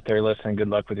everybody out there listening, good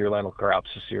luck with your lentil crops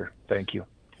this year. Thank you.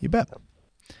 You bet.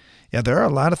 Yeah, there are a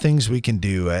lot of things we can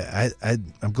do.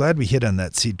 I'm glad we hit on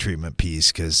that seed treatment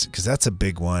piece because that's a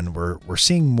big one. We're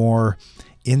seeing more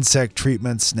insect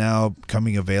treatments now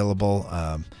coming available.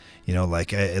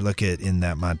 Like I look at in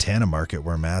that Montana market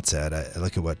where Matt's at, I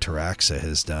look at what Taraxa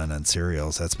has done on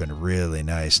cereals. That's been really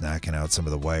nice, knocking out some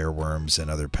of the wireworms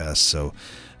and other pests. So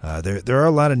there are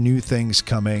a lot of new things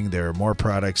coming. There are more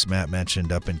products Matt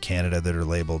mentioned up in Canada that are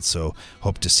labeled. So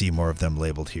hope to see more of them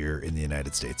labeled here in the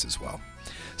United States as well.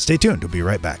 Stay tuned. We'll be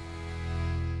right back.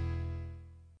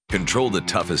 Control the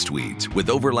toughest weeds with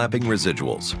overlapping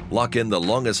residuals. Lock in the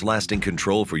longest-lasting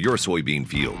control for your soybean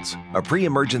fields. A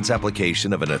pre-emergence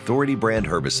application of an Authority brand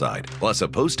herbicide plus a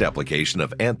post-application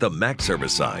of Anthem Max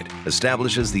herbicide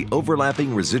establishes the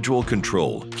overlapping residual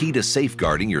control key to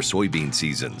safeguarding your soybean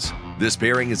seasons. This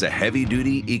pairing is a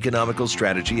heavy-duty, economical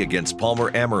strategy against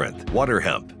Palmer amaranth, water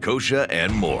hemp, kochia,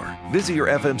 and more. Visit your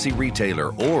FMC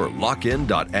retailer or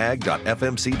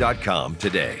lockin.ag.fmc.com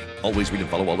today. Always read and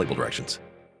follow all label directions.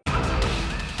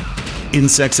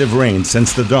 Insects have reigned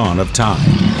since the dawn of time,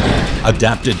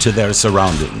 adapted to their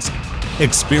surroundings,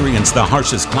 experienced the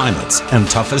harshest climates and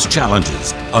toughest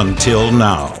challenges until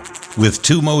now. With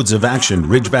 2 modes of action,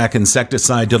 Ridgeback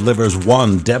insecticide delivers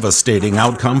one devastating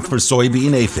outcome for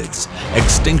soybean aphids: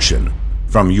 extinction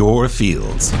from your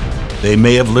fields. They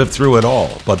may have lived through it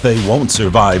all, but they won't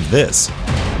survive this.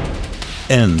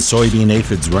 End soybean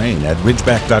aphids reign at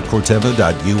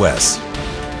ridgeback.corteva.us.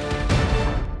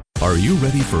 Are you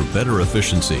ready for better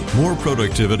efficiency, more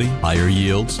productivity, higher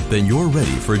yields? Then you're ready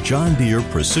for John Deere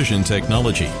Precision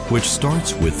Technology, which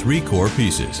starts with 3 core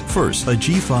pieces. First, a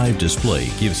G5 display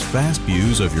gives fast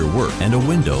views of your work and a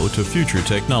window to future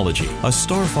technology. A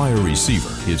Starfire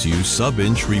receiver gives you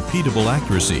sub-inch repeatable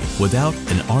accuracy without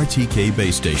an RTK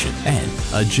base station. And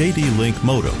a JD Link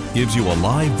modem gives you a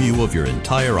live view of your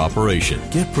entire operation.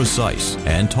 Get precise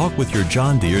and talk with your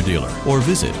John Deere dealer or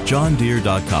visit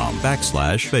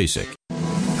johndeere.com/basic.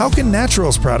 How can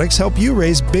naturals products help you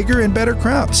raise bigger and better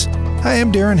crops? Hi, I'm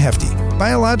Darren Hefty.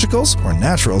 Biologicals, or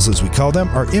naturals as we call them,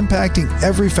 are impacting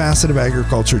every facet of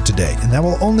agriculture today, and that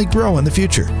will only grow in the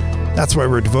future. That's why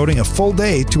we're devoting a full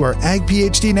day to our Ag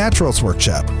PhD Naturals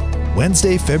Workshop,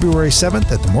 Wednesday, February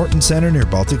 7th at the Morton Center near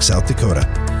Baltic, South Dakota.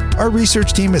 Our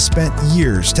research team has spent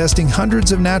years testing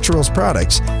hundreds of naturals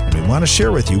products, and we want to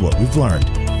share with you what we've learned.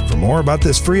 For more about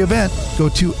this free event, go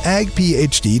to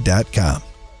agphd.com.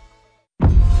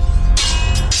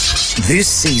 This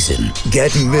season,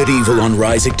 get medieval on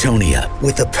Rhizoctonia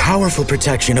with the powerful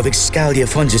protection of Excalia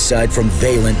fungicide from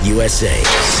Valent USA.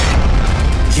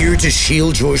 Here to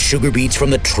shield your sugar beets from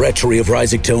the treachery of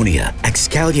Rhizoctonia,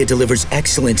 Excalia delivers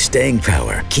excellent staying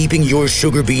power, keeping your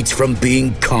sugar beets from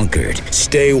being conquered.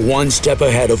 Stay one step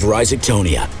ahead of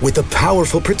Rhizoctonia with the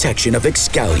powerful protection of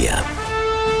Excalia.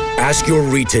 Ask your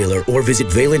retailer or visit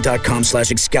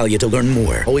Valent.com/Excalia to learn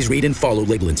more. Always read and follow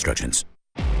label instructions.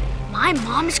 My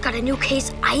mom's got a new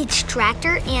Case IH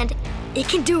tractor and it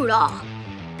can do it all.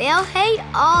 Bale hay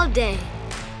all day.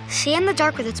 See in the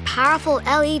dark with its powerful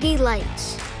LED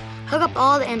lights. Hook up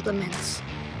all the implements.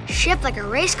 Shift like a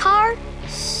race car,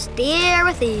 steer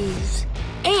with ease.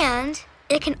 And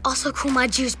it can also cool my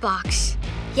juice box.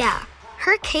 Yeah,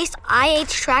 her Case IH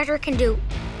tractor can do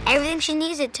everything she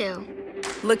needs it to.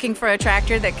 Looking for a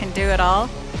tractor that can do it all?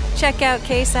 Check out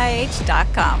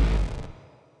caseih.com.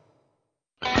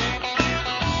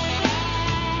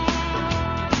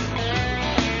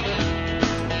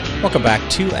 Welcome back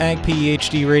to Ag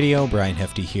PhD Radio. Brian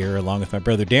Hefty here along with my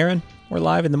brother Darren. We're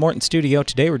live in the Morton studio.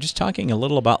 Today we're just talking a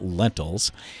little about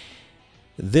lentils.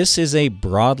 This is a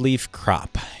broadleaf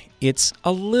crop. It's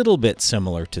a little bit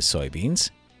similar to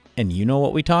soybeans. And you know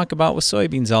what we talk about with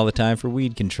soybeans all the time for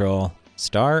weed control.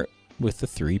 Start with the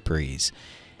 3 pre's.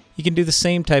 You can do the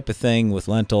same type of thing with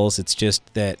lentils. It's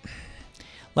just that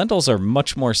lentils are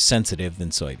much more sensitive than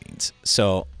soybeans.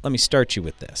 So let me start you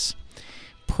with this.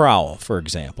 Prowl, for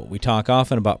example. We talk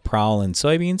often about Prowl in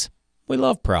soybeans. We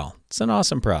love Prowl. It's an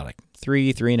awesome product.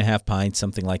 3.5 pints,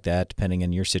 something like that, depending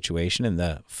on your situation and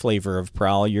the flavor of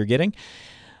Prowl you're getting,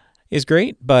 is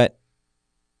great. But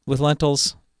with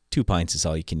lentils, 2 pints is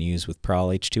all you can use with Prowl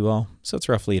H2O. So it's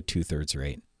roughly a 2/3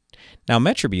 rate. Now,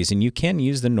 metribuzin, you can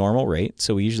use the normal rate.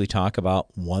 So we usually talk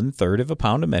about 1/3 of a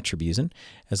pound of metribuzin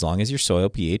as long as your soil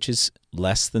pH is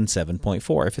less than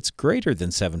 7.4. If it's greater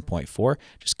than 7.4,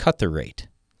 just cut the rate.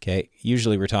 Okay,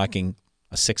 usually we're talking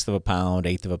 1/6 of a pound,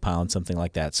 1/8 of a pound, something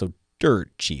like that. So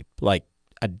dirt cheap, like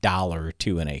 $1 or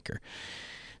 $2 an acre.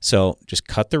 So just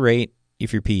cut the rate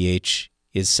if your pH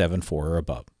is 7.4 or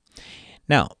above.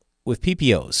 Now, with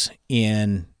PPOs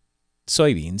in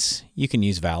soybeans, you can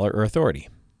use Valor or Authority.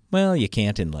 Well, you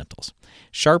can't in lentils.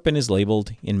 Sharpen is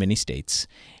labeled in many states,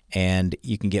 and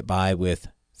you can get by with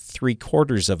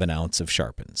 3/4 of an ounce of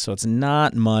Sharpen. So it's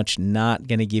not much, not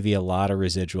going to give you a lot of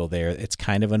residual there. It's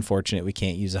kind of unfortunate we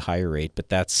can't use a higher rate, but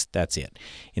that's it.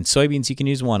 In soybeans, you can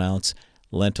use 1 ounce.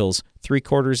 Lentils,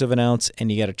 3/4 of an ounce, and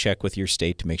you got to check with your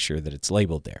state to make sure that it's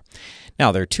labeled there.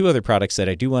 Now, there are 2 other products that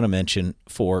I do want to mention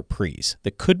for pre's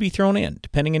that could be thrown in,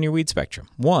 depending on your weed spectrum.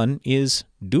 One is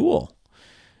Dual.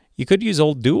 You could use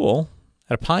old Dual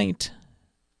at a pint.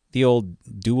 The old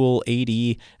Dual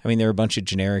 80. I mean, there are a bunch of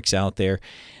generics out there.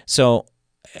 So,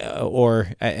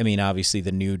 obviously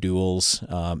the new Duals,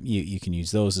 you can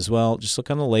use those as well. Just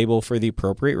look on the label for the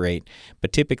appropriate rate.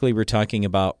 But typically we're talking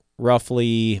about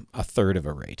roughly 1/3 of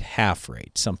a rate, half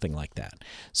rate, something like that.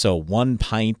 So 1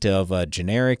 pint of a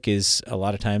generic is a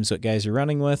lot of times what guys are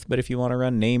running with. But if you want to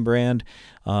run name brand,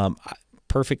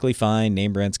 perfectly fine.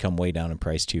 Name brands come way down in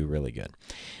price too, really good.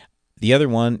 The other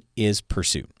one is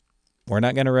Pursuit. We're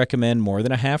not going to recommend more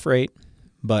than a half rate,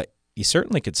 but you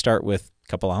certainly could start with a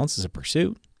couple ounces of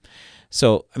Pursuit.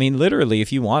 So, I mean, literally,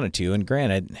 if you wanted to, and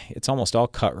granted, it's almost all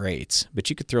cut rates, but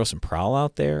you could throw some Prowl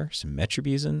out there, some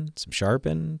metribuzin, some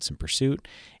Sharpen, some Pursuit,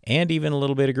 and even a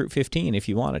little bit of Group 15 if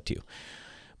you wanted to.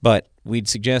 But we'd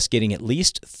suggest getting at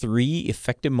least 3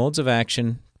 effective modes of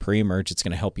action pre-emerge. It's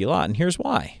going to help you a lot. And here's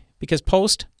why. Because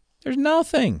post, there's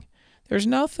nothing. There's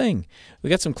nothing. We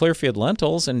got some Clearfield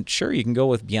lentils, and sure, you can go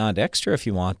with Beyond Extra if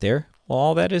you want there. Well,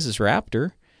 all that is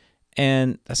Raptor,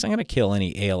 and that's not going to kill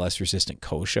any ALS-resistant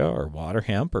kochia or water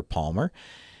hemp or palmer.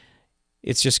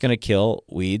 It's just going to kill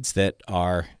weeds that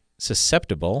are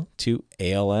susceptible to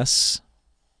ALS.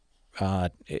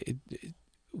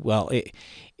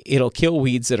 It'll kill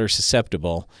weeds that are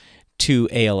susceptible to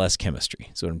ALS chemistry.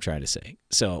 That's what I'm trying to say.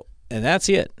 So, and that's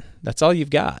it. That's all you've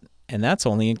got, and that's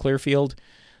only in Clearfield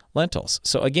lentils.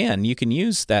 So again, you can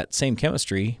use that same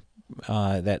chemistry,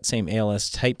 that same ALS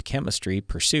type chemistry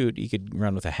Pursuit. You could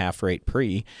run with a half rate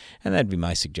pre, and that'd be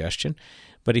my suggestion.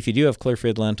 But if you do have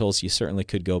Clearfield lentils, you certainly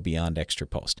could go Beyond Extra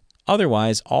post.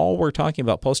 Otherwise, all we're talking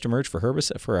about post-emerge for a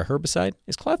herbicide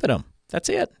is clethodim. That's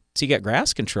it. So you got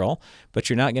grass control, but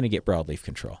you're not going to get broadleaf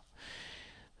control.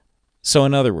 So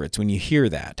in other words, when you hear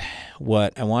that,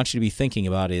 what I want you to be thinking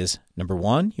about is, number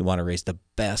one, you want to raise the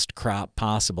best crop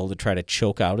possible to try to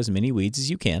choke out as many weeds as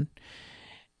you can.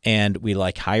 And we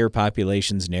like higher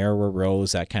populations, narrower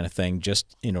rows, that kind of thing,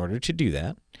 just in order to do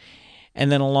that.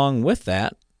 And then along with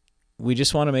that, we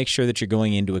just want to make sure that you're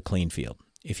going into a clean field.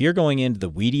 If you're going into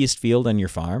the weediest field on your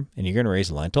farm and you're going to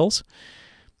raise lentils,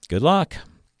 good luck.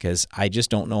 because I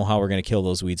just don't know how we're going to kill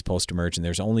those weeds post-emerge, and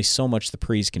there's only so much the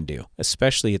pre's can do,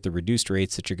 especially at the reduced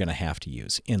rates that you're going to have to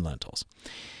use in lentils.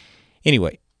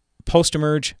 Anyway,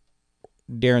 post-emerge,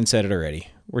 Darren said it already.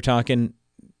 We're talking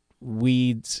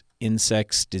weeds,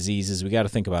 insects, diseases. We got to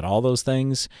think about all those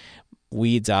things.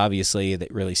 Weeds, obviously,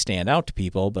 that really stand out to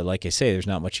people, but like I say, there's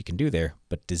not much you can do there.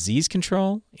 But disease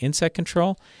control, insect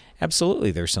control,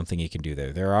 absolutely there's something you can do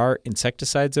there. There are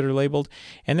insecticides that are labeled,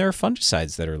 and there are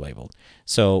fungicides that are labeled.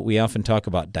 So we often talk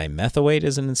about dimethoate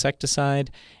as an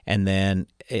insecticide, and then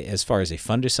as far as a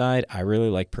fungicide, I really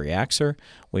like Preaxor.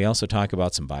 We also talk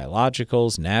about some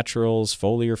biologicals, naturals,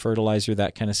 foliar fertilizer,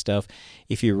 that kind of stuff.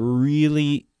 If you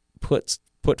really put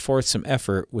forth some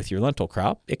effort with your lentil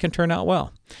crop, it can turn out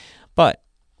well. But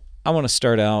I want to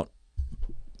start out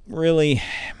really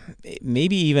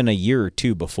maybe even a year or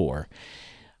two before.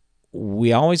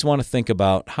 We always want to think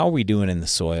about how are we doing in the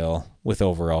soil with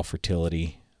overall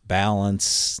fertility,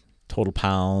 balance, total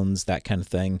pounds, that kind of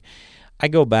thing. I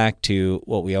go back to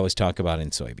what we always talk about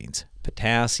in soybeans,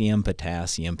 potassium,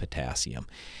 potassium, potassium.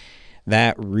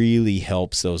 That really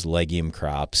helps those legume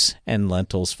crops, and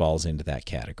lentils falls into that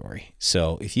category.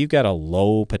 So if you've got a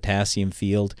low potassium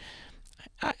field,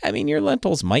 I mean, your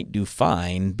lentils might do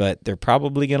fine, but they're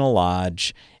probably going to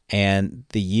lodge, and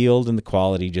the yield and the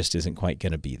quality just isn't quite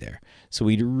going to be there. So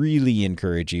we'd really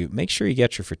encourage you, make sure you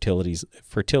get your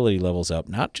fertility levels up,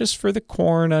 not just for the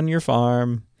corn on your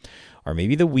farm or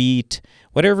maybe the wheat,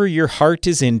 whatever your heart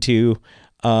is into.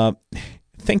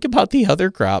 Think about the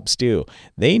other crops too.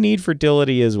 They need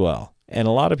fertility as well. And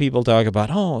a lot of people talk about,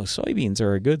 soybeans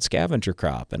are a good scavenger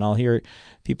crop. And I'll hear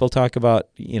people talk about,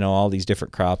 all these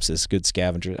different crops as good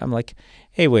scavengers. I'm like,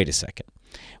 hey, wait a second.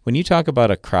 When you talk about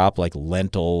a crop like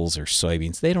lentils or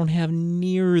soybeans, they don't have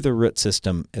near the root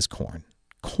system as corn.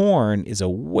 Corn is a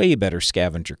way better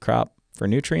scavenger crop for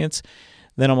nutrients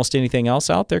than almost anything else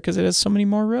out there because it has so many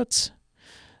more roots.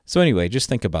 So anyway, just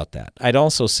think about that. I'd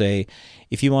also say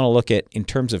if you want to look at, in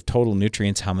terms of total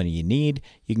nutrients, how many you need,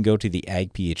 you can go to the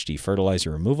Ag PhD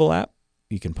Fertilizer Removal app.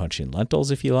 You can punch in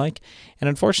lentils if you like. And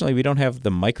unfortunately, we don't have the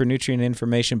micronutrient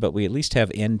information, but we at least have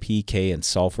NPK and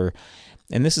sulfur.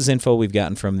 And this is info we've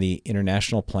gotten from the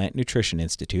International Plant Nutrition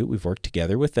Institute. We've worked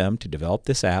together with them to develop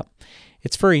this app.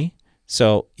 It's free,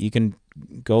 so you can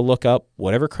go look up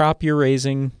whatever crop you're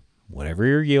raising, whatever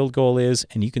your yield goal is,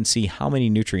 and you can see how many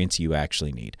nutrients you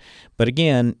actually need. But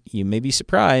again, you may be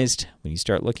surprised when you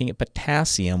start looking at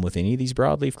potassium with any of these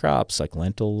broadleaf crops like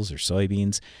lentils or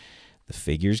soybeans. The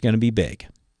figure's going to be big.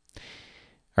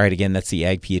 All right, again, that's the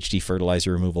Ag PhD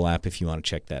Fertilizer Removal app if you want to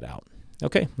check that out.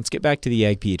 Okay, let's get back to the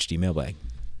Ag PhD mailbag.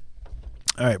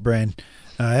 All right, Brian.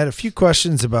 I had a few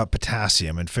questions about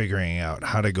potassium and figuring out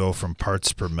how to go from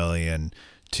parts per million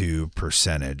to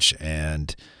percentage.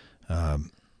 And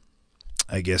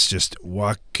I guess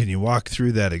can you walk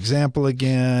through that example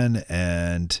again?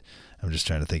 And I'm just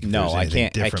trying to think if there's anything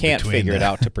different. I can't figure it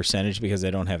out to percentage because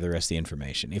I don't have the rest of the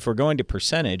information. If we're going to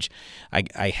percentage,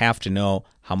 I have to know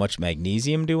how much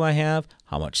magnesium do I have,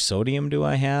 how much sodium do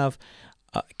I have,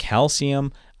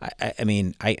 calcium.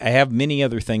 I have many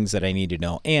other things that I need to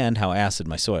know, and how acid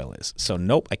my soil is. So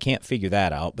nope, I can't figure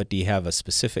that out. But do you have a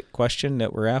specific question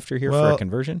that we're after here for a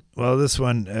conversion? Well, this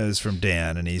one is from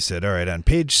Dan, and he said, all right, on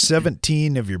page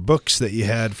 17 of your books that you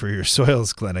had for your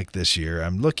soils clinic this year,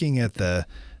 I'm looking at the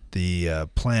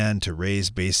plan to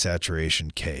raise base saturation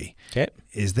K. Okay.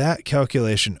 Is that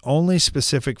calculation only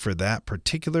specific for that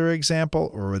particular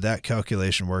example, or would that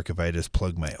calculation work if I just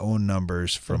plug my own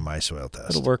numbers from my soil test?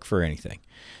 It'll work for anything.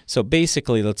 So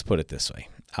basically, let's put it this way.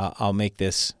 I'll make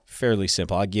this fairly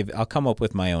simple. I'll come up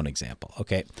with my own example.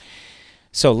 Okay.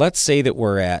 So let's say that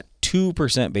we're at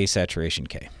 2% base saturation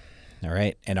K. All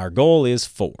right. And our goal is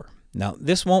 4. Now,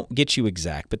 this won't get you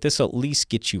exact, but this will at least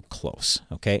get you close,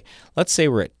 okay? Let's say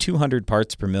we're at 200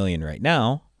 parts per million right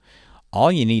now. All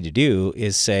you need to do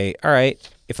is say, all right,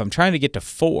 if I'm trying to get to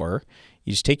 4,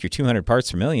 you just take your 200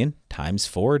 parts per million times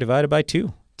 4 divided by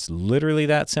 2. It's literally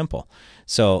that simple.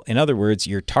 So, in other words,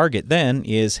 your target then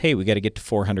is, hey, we got to get to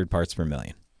 400 parts per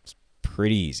million. It's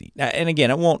pretty easy. And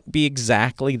again, it won't be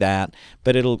exactly that,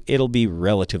 but it'll be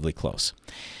relatively close.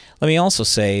 Let me also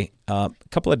say, a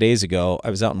couple of days ago, I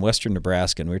was out in western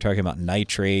Nebraska, and we were talking about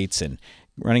nitrates and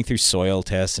running through soil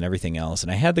tests and everything else.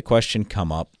 And I had the question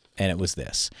come up, and it was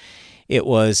this. It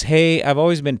was, hey, I've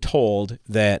always been told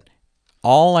that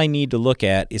all I need to look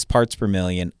at is parts per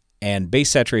million, and base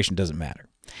saturation doesn't matter.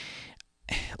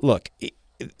 Look,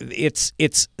 it's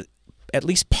at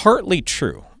least partly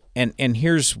true, and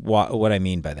here's what I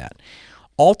mean by that.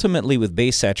 Ultimately, with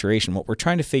base saturation, what we're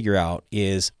trying to figure out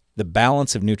is the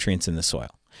balance of nutrients in the soil.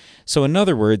 So in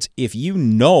other words, if you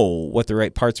know what the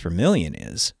right parts per million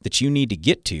is that you need to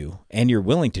get to and you're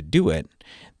willing to do it,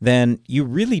 then you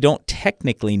really don't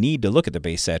technically need to look at the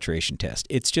base saturation test.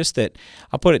 It's just that,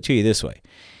 I'll put it to you this way.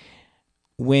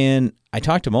 When I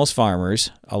talk to most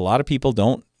farmers, a lot of people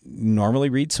don't normally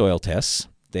read soil tests.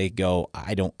 They go,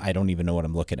 I don't even know what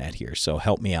I'm looking at here, so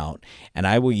help me out. And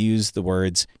I will use the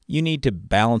words, you need to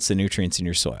balance the nutrients in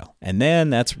your soil. And then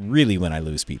that's really when I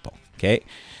lose people, okay?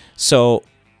 So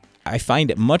I find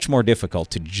it much more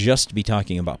difficult to just be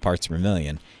talking about parts per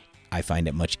million. I find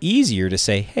it much easier to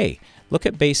say, hey, look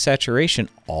at base saturation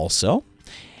also,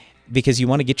 because you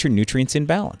want to get your nutrients in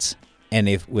balance. And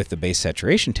if with the base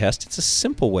saturation test, it's a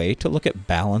simple way to look at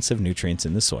balance of nutrients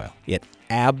in the soil. It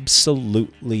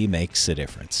absolutely makes a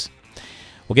difference.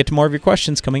 We'll get to more of your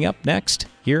questions coming up next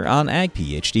here on Ag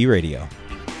PhD Radio.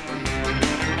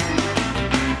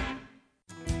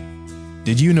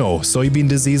 Did you know soybean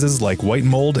diseases like white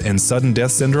mold and sudden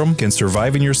death syndrome can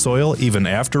survive in your soil even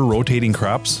after rotating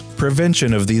crops?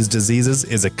 Prevention of these diseases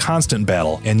is a constant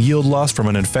battle, and yield loss from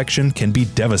an infection can be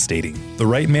devastating. The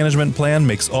right management plan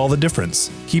makes all the difference.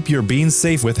 Keep your beans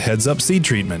safe with Heads Up seed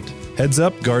treatment. Heads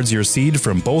Up guards your seed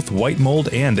from both white mold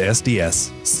and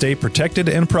SDS. Stay protected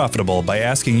and profitable by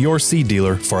asking your seed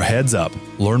dealer for Heads Up.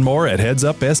 Learn more at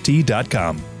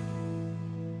headsupst.com.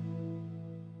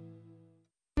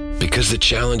 Because the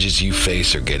challenges you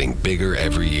face are getting bigger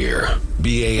every year,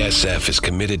 BASF is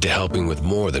committed to helping with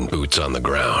more than boots on the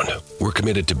ground. We're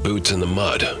committed to boots in the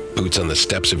mud, boots on the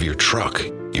steps of your truck,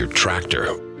 your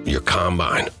tractor, your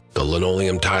combine, the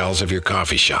linoleum tiles of your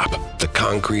coffee shop, the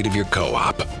concrete of your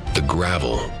co-op, the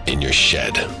gravel in your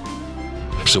shed.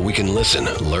 So we can listen,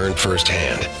 learn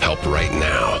firsthand, help right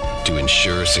now to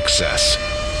ensure success.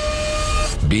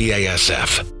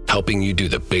 BASF, helping you do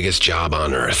the biggest job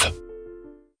on earth.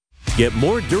 Get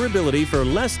more durability for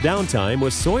less downtime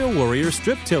with Soil Warrior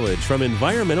strip tillage from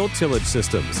Environmental Tillage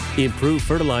Systems. Improve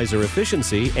fertilizer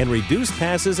efficiency and reduce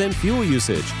passes and fuel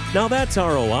usage. Now that's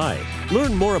ROI.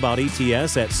 Learn more about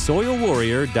ETS at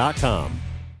soilwarrior.com.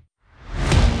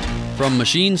 From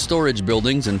machine storage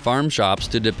buildings and farm shops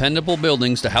to dependable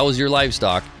buildings to house your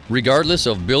livestock, regardless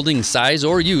of building size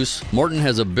or use, Morton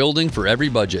has a building for every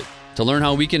budget. To learn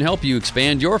how we can help you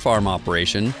expand your farm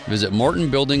operation, visit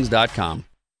mortonbuildings.com.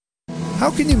 How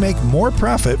can you make more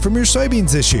profit from your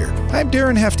soybeans this year? I'm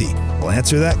Darren Hefty. We'll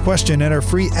answer that question at our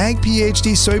free Ag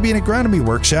PhD Soybean Agronomy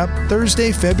Workshop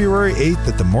Thursday, February 8th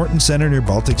at the Morton Center near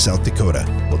Baltic, South Dakota.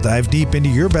 We'll dive deep into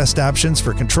your best options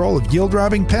for control of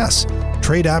yield-robbing pests,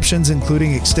 trade options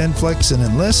including XtendFlex and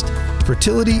Enlist,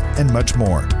 fertility, and much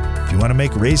more. If you want to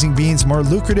make raising beans more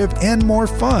lucrative and more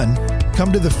fun,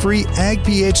 come to the free Ag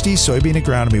PhD Soybean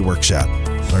Agronomy Workshop.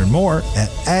 Learn more at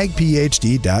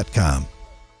agphd.com.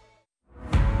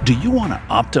 Do you want to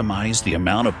optimize the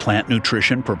amount of plant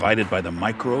nutrition provided by the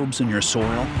microbes in your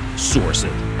soil? Source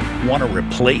it. Want to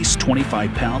replace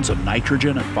 25 pounds of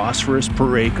nitrogen and phosphorus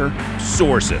per acre?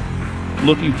 Source it.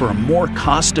 Looking for a more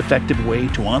cost-effective way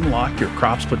to unlock your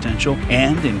crop's potential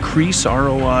and increase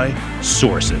ROI?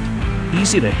 Source it.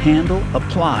 Easy to handle,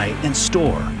 apply, and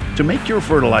store. To make your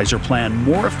fertilizer plan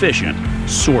more efficient,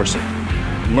 Source it.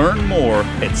 Learn more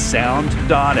at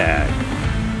sound.ag.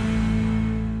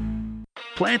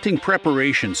 Planting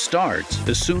preparation starts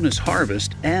as soon as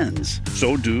harvest ends.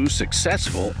 So do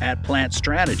successful at-plant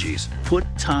strategies. Put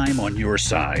time on your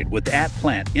side with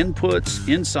at-plant inputs,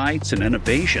 insights, and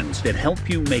innovations that help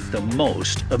you make the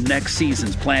most of next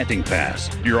season's planting pass.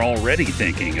 You're already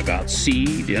thinking about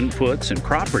seed, inputs, and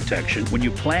crop protection when you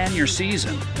plan your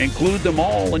season. Include them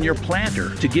all in your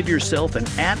planter to give yourself an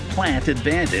at-plant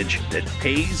advantage that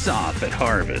pays off at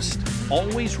harvest.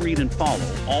 Always read and follow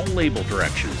all label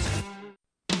directions.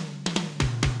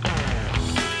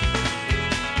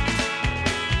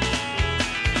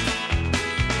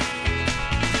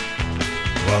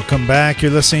 Welcome back.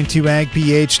 You're listening to Ag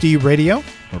PhD Radio.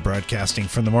 We're broadcasting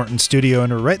from the Morton studio,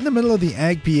 and we're right in the middle of the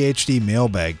Ag PhD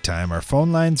mailbag time. Our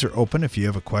phone lines are open if you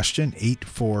have a question,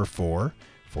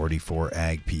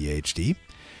 844-44-AG-PhD.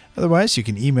 Otherwise, you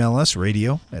can email us,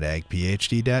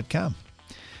 radio@agphd.com.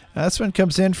 This one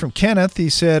comes in from Kenneth. He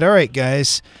said, all right,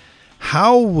 guys,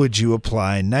 how would you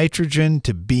apply nitrogen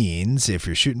to beans if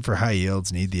you're shooting for high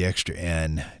yields, need the extra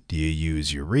N? Do you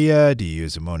use urea? Do you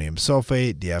use ammonium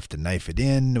sulfate? Do you have to knife it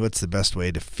in? What's the best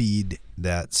way to feed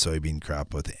that soybean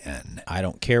crop with N? I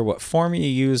don't care what form you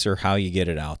use or how you get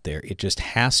it out there. It just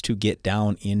has to get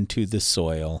down into the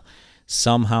soil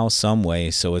somehow, some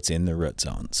way, so it's in the root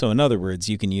zone. So in other words,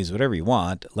 you can use whatever you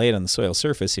want, lay it on the soil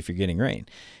surface if you're getting rain.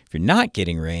 If you're not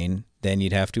getting rain, then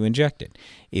you'd have to inject it.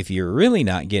 If you're really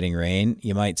not getting rain,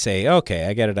 you might say, okay,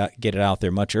 I got to get it out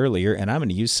there much earlier, and I'm going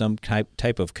to use some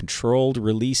type of controlled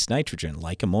release nitrogen,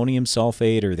 like ammonium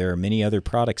sulfate, or there are many other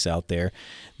products out there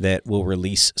that will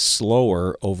release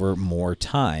slower over more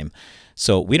time.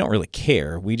 So we don't really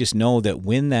care. We just know that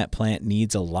when that plant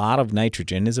needs a lot of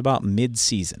nitrogen is about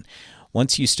mid-season.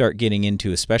 Once you start getting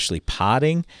into especially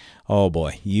potting, oh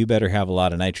boy, you better have a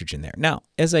lot of nitrogen there. Now,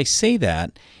 as I say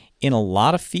that, in a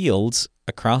lot of fields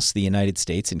across the United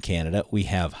States and Canada, we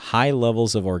have high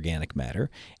levels of organic matter,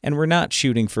 and we're not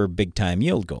shooting for big-time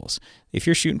yield goals. If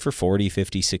you're shooting for 40,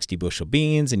 50, 60 bushel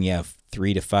beans and you have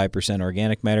 3 to 5%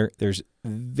 organic matter, there's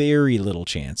very little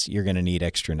chance you're going to need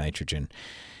extra nitrogen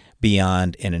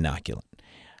beyond an inoculant.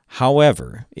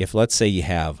 However, if let's say you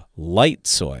have light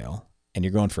soil and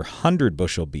you're going for 100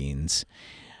 bushel beans,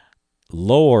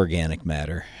 low organic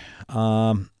matter,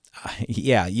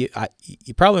 you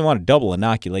probably want to double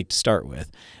inoculate to start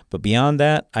with. But beyond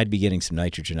that, I'd be getting some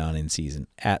nitrogen on in season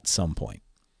at some point.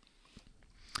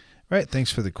 All right,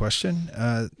 thanks for the question.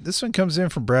 This one comes in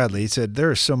from Bradley. He said,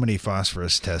 there are so many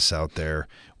phosphorus tests out there.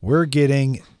 We're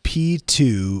getting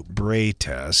P2 Bray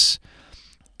tests.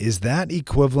 Is that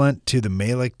equivalent to the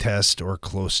Malick test or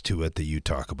close to it that you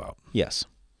talk about? Yes.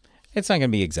 It's not going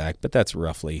to be exact, but that's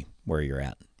roughly where you're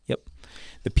at. Yep.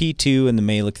 The P2 and the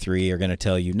Malick 3 are going to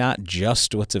tell you not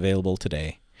just what's available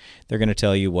today. They're going to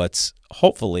tell you what's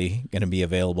hopefully going to be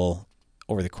available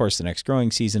over the course of the next growing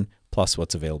season, plus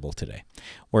what's available today.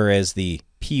 Whereas the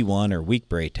P1 or weak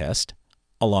Bray test,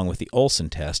 along with the Olsen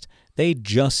test, they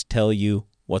just tell you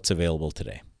what's available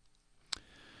today.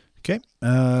 Okay,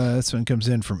 this one comes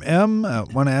in from M. I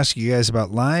want to ask you guys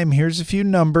about lime. Here's a few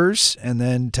numbers, and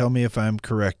then tell me if I'm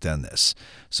correct on this.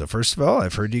 So first of all,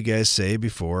 I've heard you guys say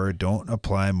before, don't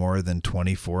apply more than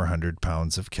 2,400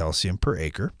 pounds of calcium per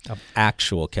acre. Of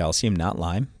actual calcium, not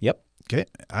lime. Yep. Okay,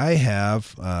 I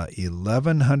have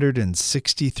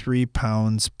 1,163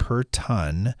 pounds per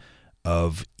ton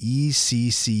of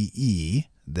ECCE.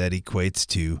 That equates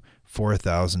to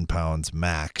 4,000 pounds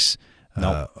max.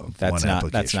 No, that's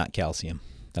not calcium.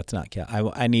 That's not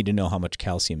I need to know how much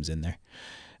calcium's in there.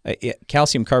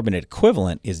 Calcium carbonate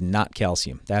equivalent is not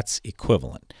calcium. That's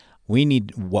equivalent.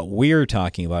 What we're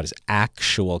talking about is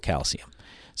actual calcium.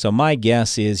 So my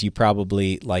guess is you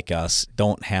probably, like us,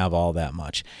 don't have all that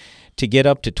much. To get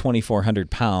up to 2,400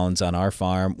 pounds on our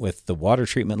farm with the water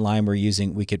treatment lime we're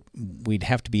using, we'd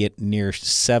have to be at near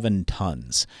 7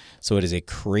 tons. So it is a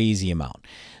crazy amount.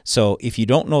 So if you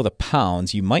don't know the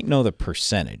pounds, you might know the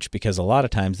percentage, because a lot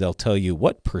of times they'll tell you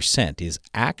what percent is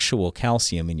actual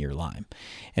calcium in your lime.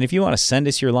 And if you want to send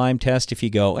us your lime test, if you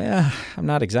go, I'm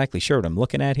not exactly sure what I'm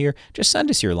looking at here, just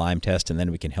send us your lime test and then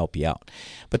we can help you out.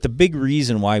 But the big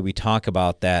reason why we talk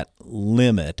about that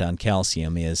limit on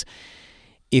calcium is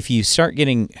if you start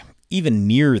getting even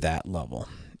near that level,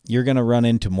 you're going to run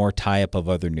into more tie-up of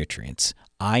other nutrients.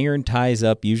 Iron ties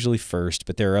up usually first,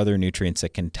 but there are other nutrients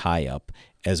that can tie up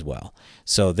as well.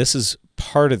 So this is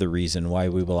part of the reason why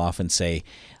we will often say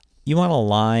you want a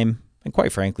lime, and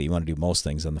quite frankly, you want to do most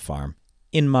things on the farm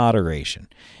in moderation.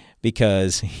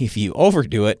 Because if you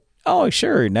overdo it, oh,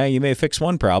 sure, now you may fix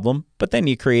one problem, but then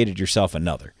you created yourself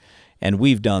another. And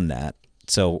we've done that.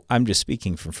 So I'm just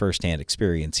speaking from firsthand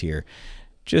experience here.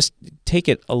 Just take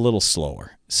it a little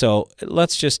slower. So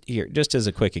let's just as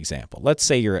a quick example, let's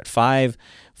say you're at 5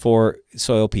 for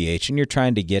soil pH and you're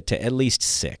trying to get to at least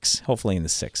 6, hopefully in the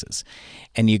 6s.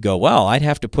 And you go, well, I'd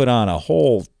have to put on a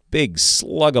whole big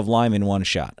slug of lime in one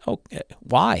shot. Oh,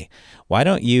 why? Why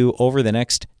don't you, over the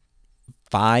next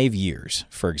 5 years,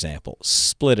 for example,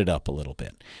 split it up a little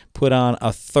bit? Put on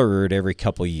a third every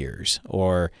couple years,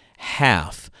 or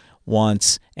half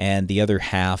once and the other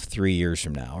half 3 years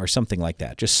from now, or something like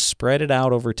that. Just spread it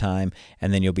out over time,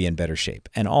 and then you'll be in better shape.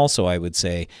 And also, I would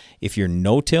say, if you're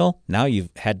no-till, now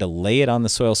you've had to lay it on the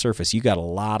soil surface. You got a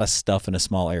lot of stuff in a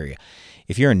small area.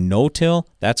 If you're a no-till,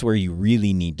 that's where you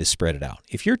really need to spread it out.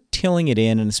 If you're tilling it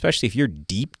in, and especially if you're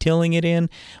deep tilling it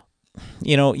in,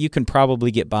 you can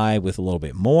probably get by with a little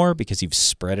bit more because you've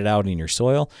spread it out in your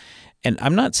soil. And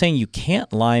I'm not saying you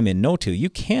can't lime in no-till.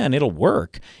 You can. It'll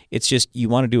work. It's just you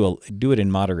want to do it in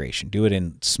moderation. Do it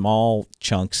in small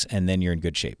chunks, and then you're in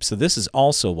good shape. So this is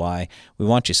also why we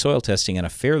want you soil testing on a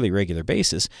fairly regular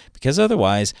basis, because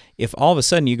otherwise, if all of a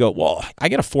sudden you go, well, I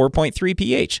got a 4.3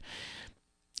 pH,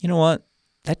 you know what?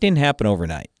 That didn't happen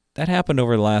overnight. That happened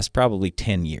over the last probably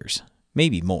 10 years,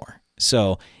 maybe more.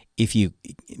 So if you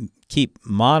keep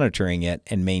monitoring it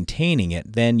and maintaining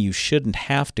it, then you shouldn't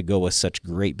have to go with such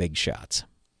great big shots.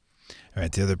 All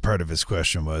right. The other part of his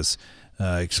question was,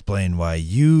 explain why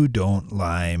you don't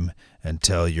lime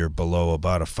until you're below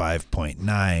about a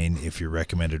 5.9 if your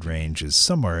recommended range is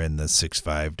somewhere in the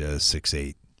 6.5 to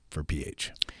 6.8 for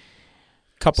pH.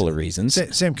 Couple of reasons.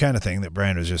 Same kind of thing that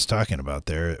Brian was just talking about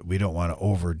there. We don't want to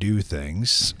overdo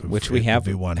things, which we have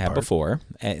before.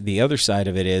 The other side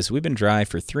of it is we've been dry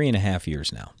for 3.5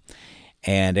 years now,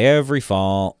 and every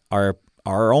fall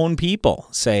our own people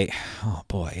say, "Oh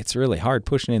boy, it's really hard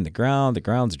pushing in the ground. The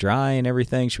ground's dry and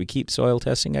everything. Should we keep soil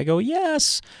testing?" I go,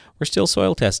 "Yes, we're still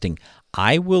soil testing.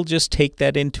 I will just take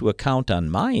that into account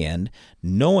on my end,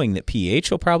 knowing that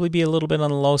pH will probably be a little bit on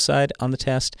the low side on the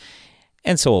test,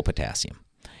 and so will potassium."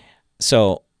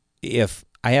 So if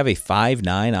I have a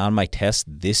 5.9 on my test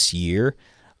this year,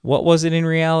 what was it in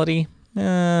reality?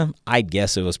 I'd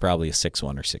guess it was probably a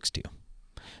 6.1 or 6.2.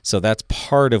 So that's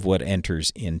part of what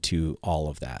enters into all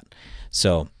of that.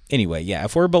 So anyway, yeah,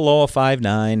 if we're below a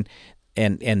 5.9,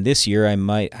 and this year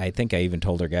I think I even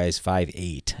told our guys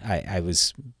 5.8. I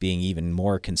was being even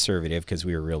more conservative because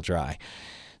we were real dry.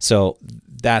 So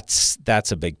that's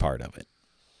a big part of it.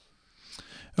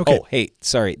 Okay. Oh, hey,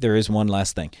 sorry, there is one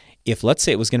last thing. If let's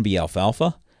say it was going to be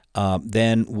alfalfa,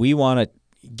 then we want to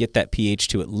get that pH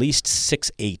to at least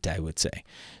 6.8, I would say.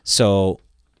 So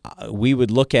we would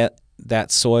look at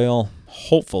that soil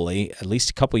hopefully at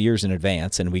least a couple years in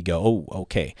advance, and we go, oh,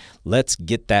 okay, let's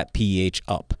get that pH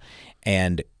up.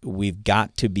 And we've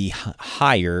got to be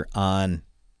higher on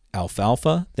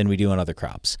alfalfa than we do on other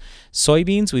crops.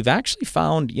 Soybeans, we've actually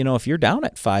found, if you're down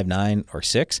at 5.9 or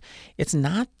 6, it's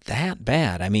not that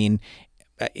bad. I mean,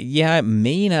 yeah, it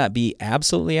may not be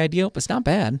absolutely ideal, but it's not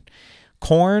bad.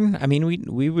 Corn, I mean,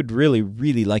 we would really,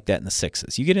 really like that in the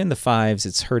 6s. You get in the 5s,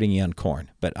 it's hurting you on corn.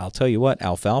 But I'll tell you what,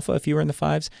 alfalfa, if you were in the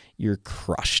 5s, you're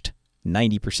crushed.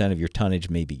 90% of your tonnage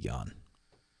may be gone.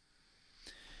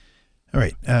 All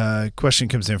right. Question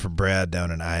comes in from Brad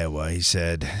down in Iowa. He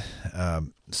said,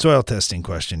 soil testing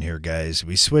question here, guys.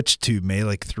 We switched to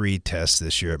Malik 3 tests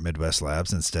this year at Midwest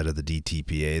Labs instead of the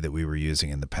DTPA that we were using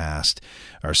in the past.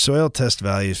 Our soil test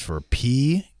values for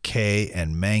P, K,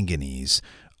 and manganese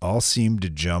all seem to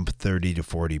jump 30 to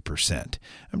 40%.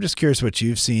 I'm just curious what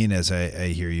you've seen, as I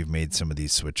hear you've made some of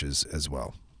these switches as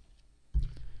well.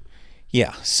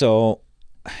 Yeah, so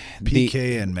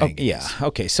PK and manganese.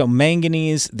 Okay. So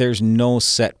manganese, there's no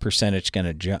set percentage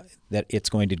that it's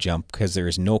going to jump because there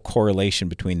is no correlation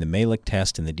between the Malik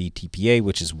test and the DTPA,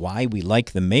 which is why we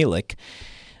like the Malik.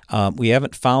 We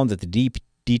haven't found that the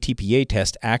DTPA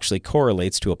test actually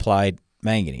correlates to applied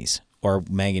manganese or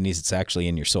manganese that's actually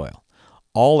in your soil.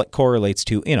 All it correlates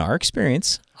to, in our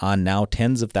experience, on now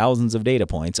tens of thousands of data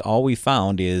points, all we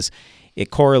found is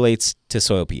it correlates to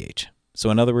soil pH. So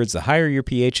in other words, the higher your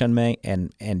pH on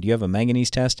and you have a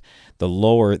manganese test, the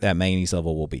lower that manganese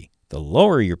level will be. The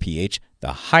lower your pH,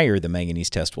 the higher the manganese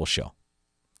test will show.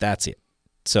 That's it.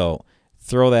 So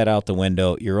throw that out the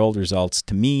window. Your old results,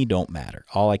 to me, don't matter.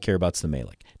 All I care about is the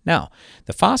Malik. Now,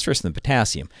 the phosphorus and the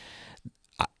potassium,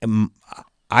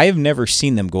 I've never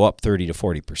seen them go up 30 to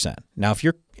 40%. Now,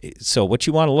 so what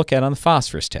you want to look at on the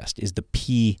phosphorus test is the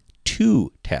P2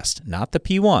 test, not the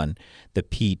P1, the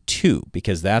P2,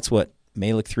 because that's what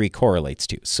Malik 3 correlates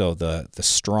to. So the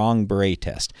strong Bray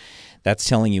test, that's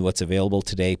telling you what's available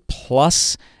today,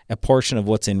 plus a portion of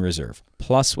what's in reserve,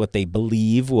 plus what they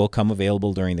believe will come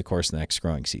available during the course of the next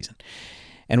growing season.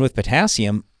 And with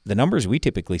potassium, the numbers we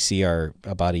typically see are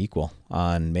about equal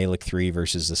on Malik 3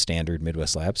 versus the standard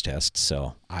Midwest Labs test.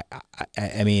 So,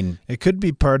 I mean, it could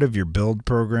be part of your build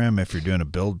program. If you're doing a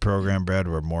build program, Brad,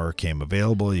 where more came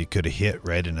available, you could have hit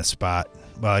right in a spot.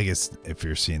 Well, I guess if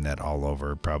you're seeing that all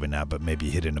over, probably not, but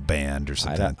maybe hit in a band or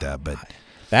something like that. But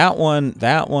that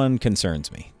one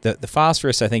concerns me. The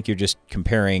phosphorus, I think you're just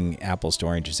comparing apples to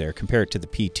oranges there. Compare it to the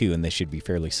P2, and they should be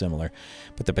fairly similar.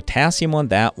 But the potassium one,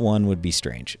 that one would be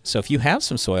strange. So if you have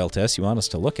some soil tests you want us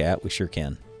to look at, we sure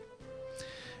can.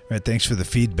 All right, thanks for the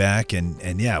feedback.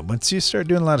 And yeah, once you start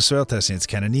doing a lot of soil testing, it's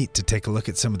kind of neat to take a look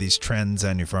at some of these trends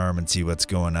on your farm and see what's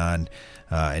going on.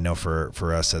 I know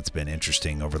for us, that's been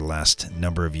interesting over the last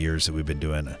number of years that we've been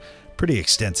doing pretty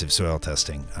extensive soil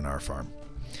testing on our farm.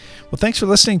 Well, thanks for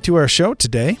listening to our show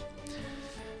today.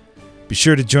 Be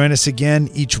sure to join us again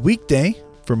each weekday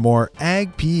for more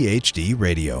Ag PhD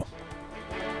Radio.